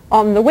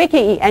on the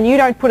wiki and you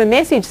don't put a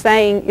message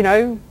saying, you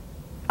know,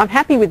 I'm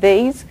happy with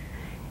these,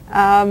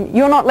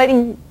 you're not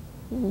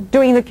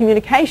doing the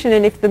communication.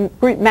 And if the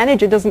group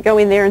manager doesn't go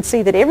in there and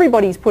see that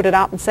everybody's put it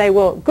up and say,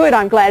 well, good,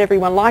 I'm glad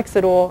everyone likes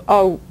it, or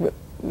oh,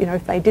 you know,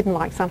 if they didn't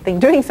like something,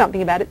 doing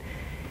something about it,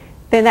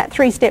 then that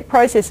 3-step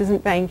process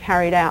isn't being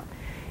carried out.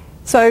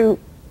 So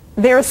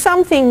there are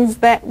some things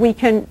that we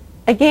can,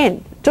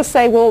 again, just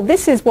say, well,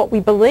 this is what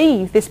we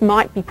believe this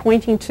might be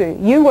pointing to.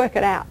 You work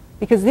it out,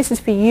 because this is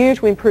for you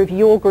to improve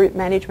your group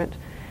management.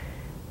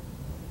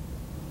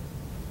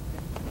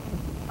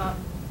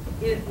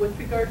 With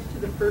regards to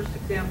the first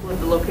example of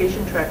the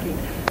location tracking,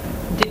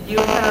 did you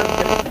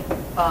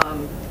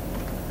have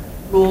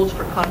rules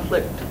for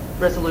conflict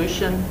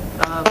resolution?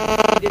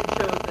 You did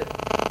show that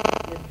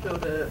it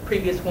showed a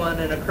previous one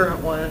and a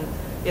current one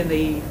in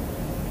the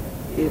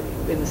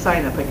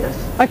sign-up, I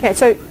guess. Okay,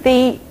 so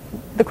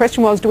the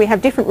question was, do we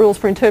have different rules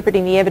for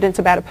interpreting the evidence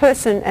about a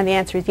person? And the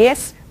answer is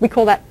yes. We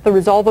call that the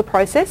resolver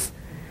process.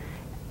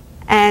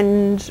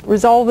 And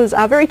resolvers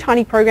are very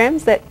tiny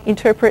programs that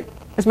interpret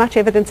as much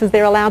evidence as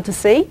they're allowed to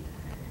see.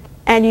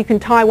 And you can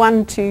tie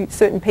one to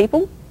certain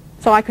people.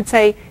 So I could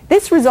say,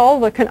 this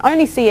resolver can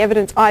only see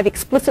evidence I've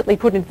explicitly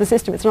put into the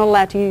system. It's not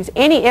allowed to use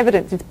any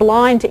evidence. It's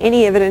blind to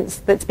any evidence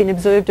that's been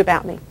observed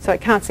about me. So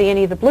it can't see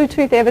any of the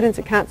Bluetooth evidence.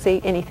 It can't see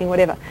anything,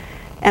 whatever.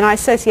 And I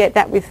associate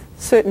that with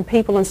certain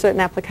people and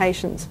certain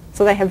applications.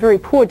 So they have very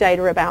poor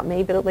data about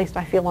me, but at least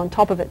I feel on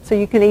top of it. So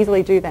you can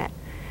easily do that.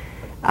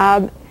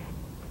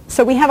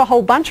 So we have a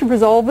whole bunch of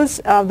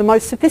resolvers, the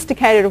most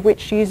sophisticated of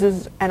which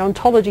uses an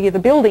ontology of the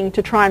building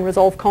to try and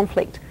resolve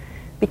conflict.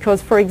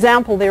 Because, for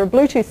example, there are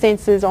Bluetooth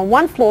sensors on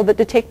one floor that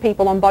detect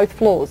people on both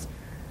floors.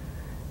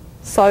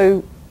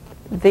 So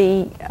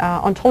the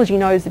ontology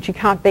knows that you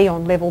can't be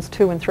on levels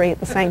 2 and 3 at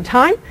the same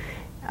time.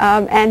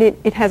 And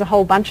it has a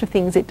whole bunch of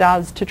things it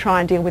does to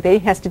try and deal with it.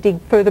 It has to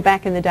dig further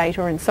back in the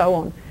data and so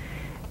on.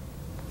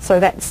 So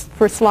that's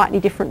for a slightly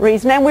different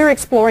reason. And we're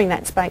exploring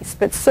that space,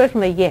 but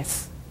certainly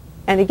yes.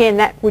 And again,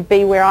 that would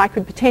be where I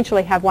could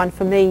potentially have one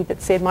for me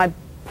that said my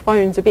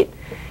phone's a bit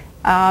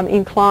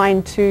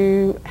inclined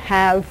to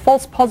have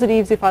false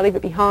positives if I leave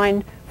it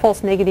behind,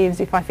 false negatives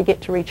if I forget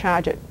to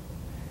recharge it.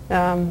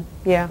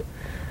 Yeah.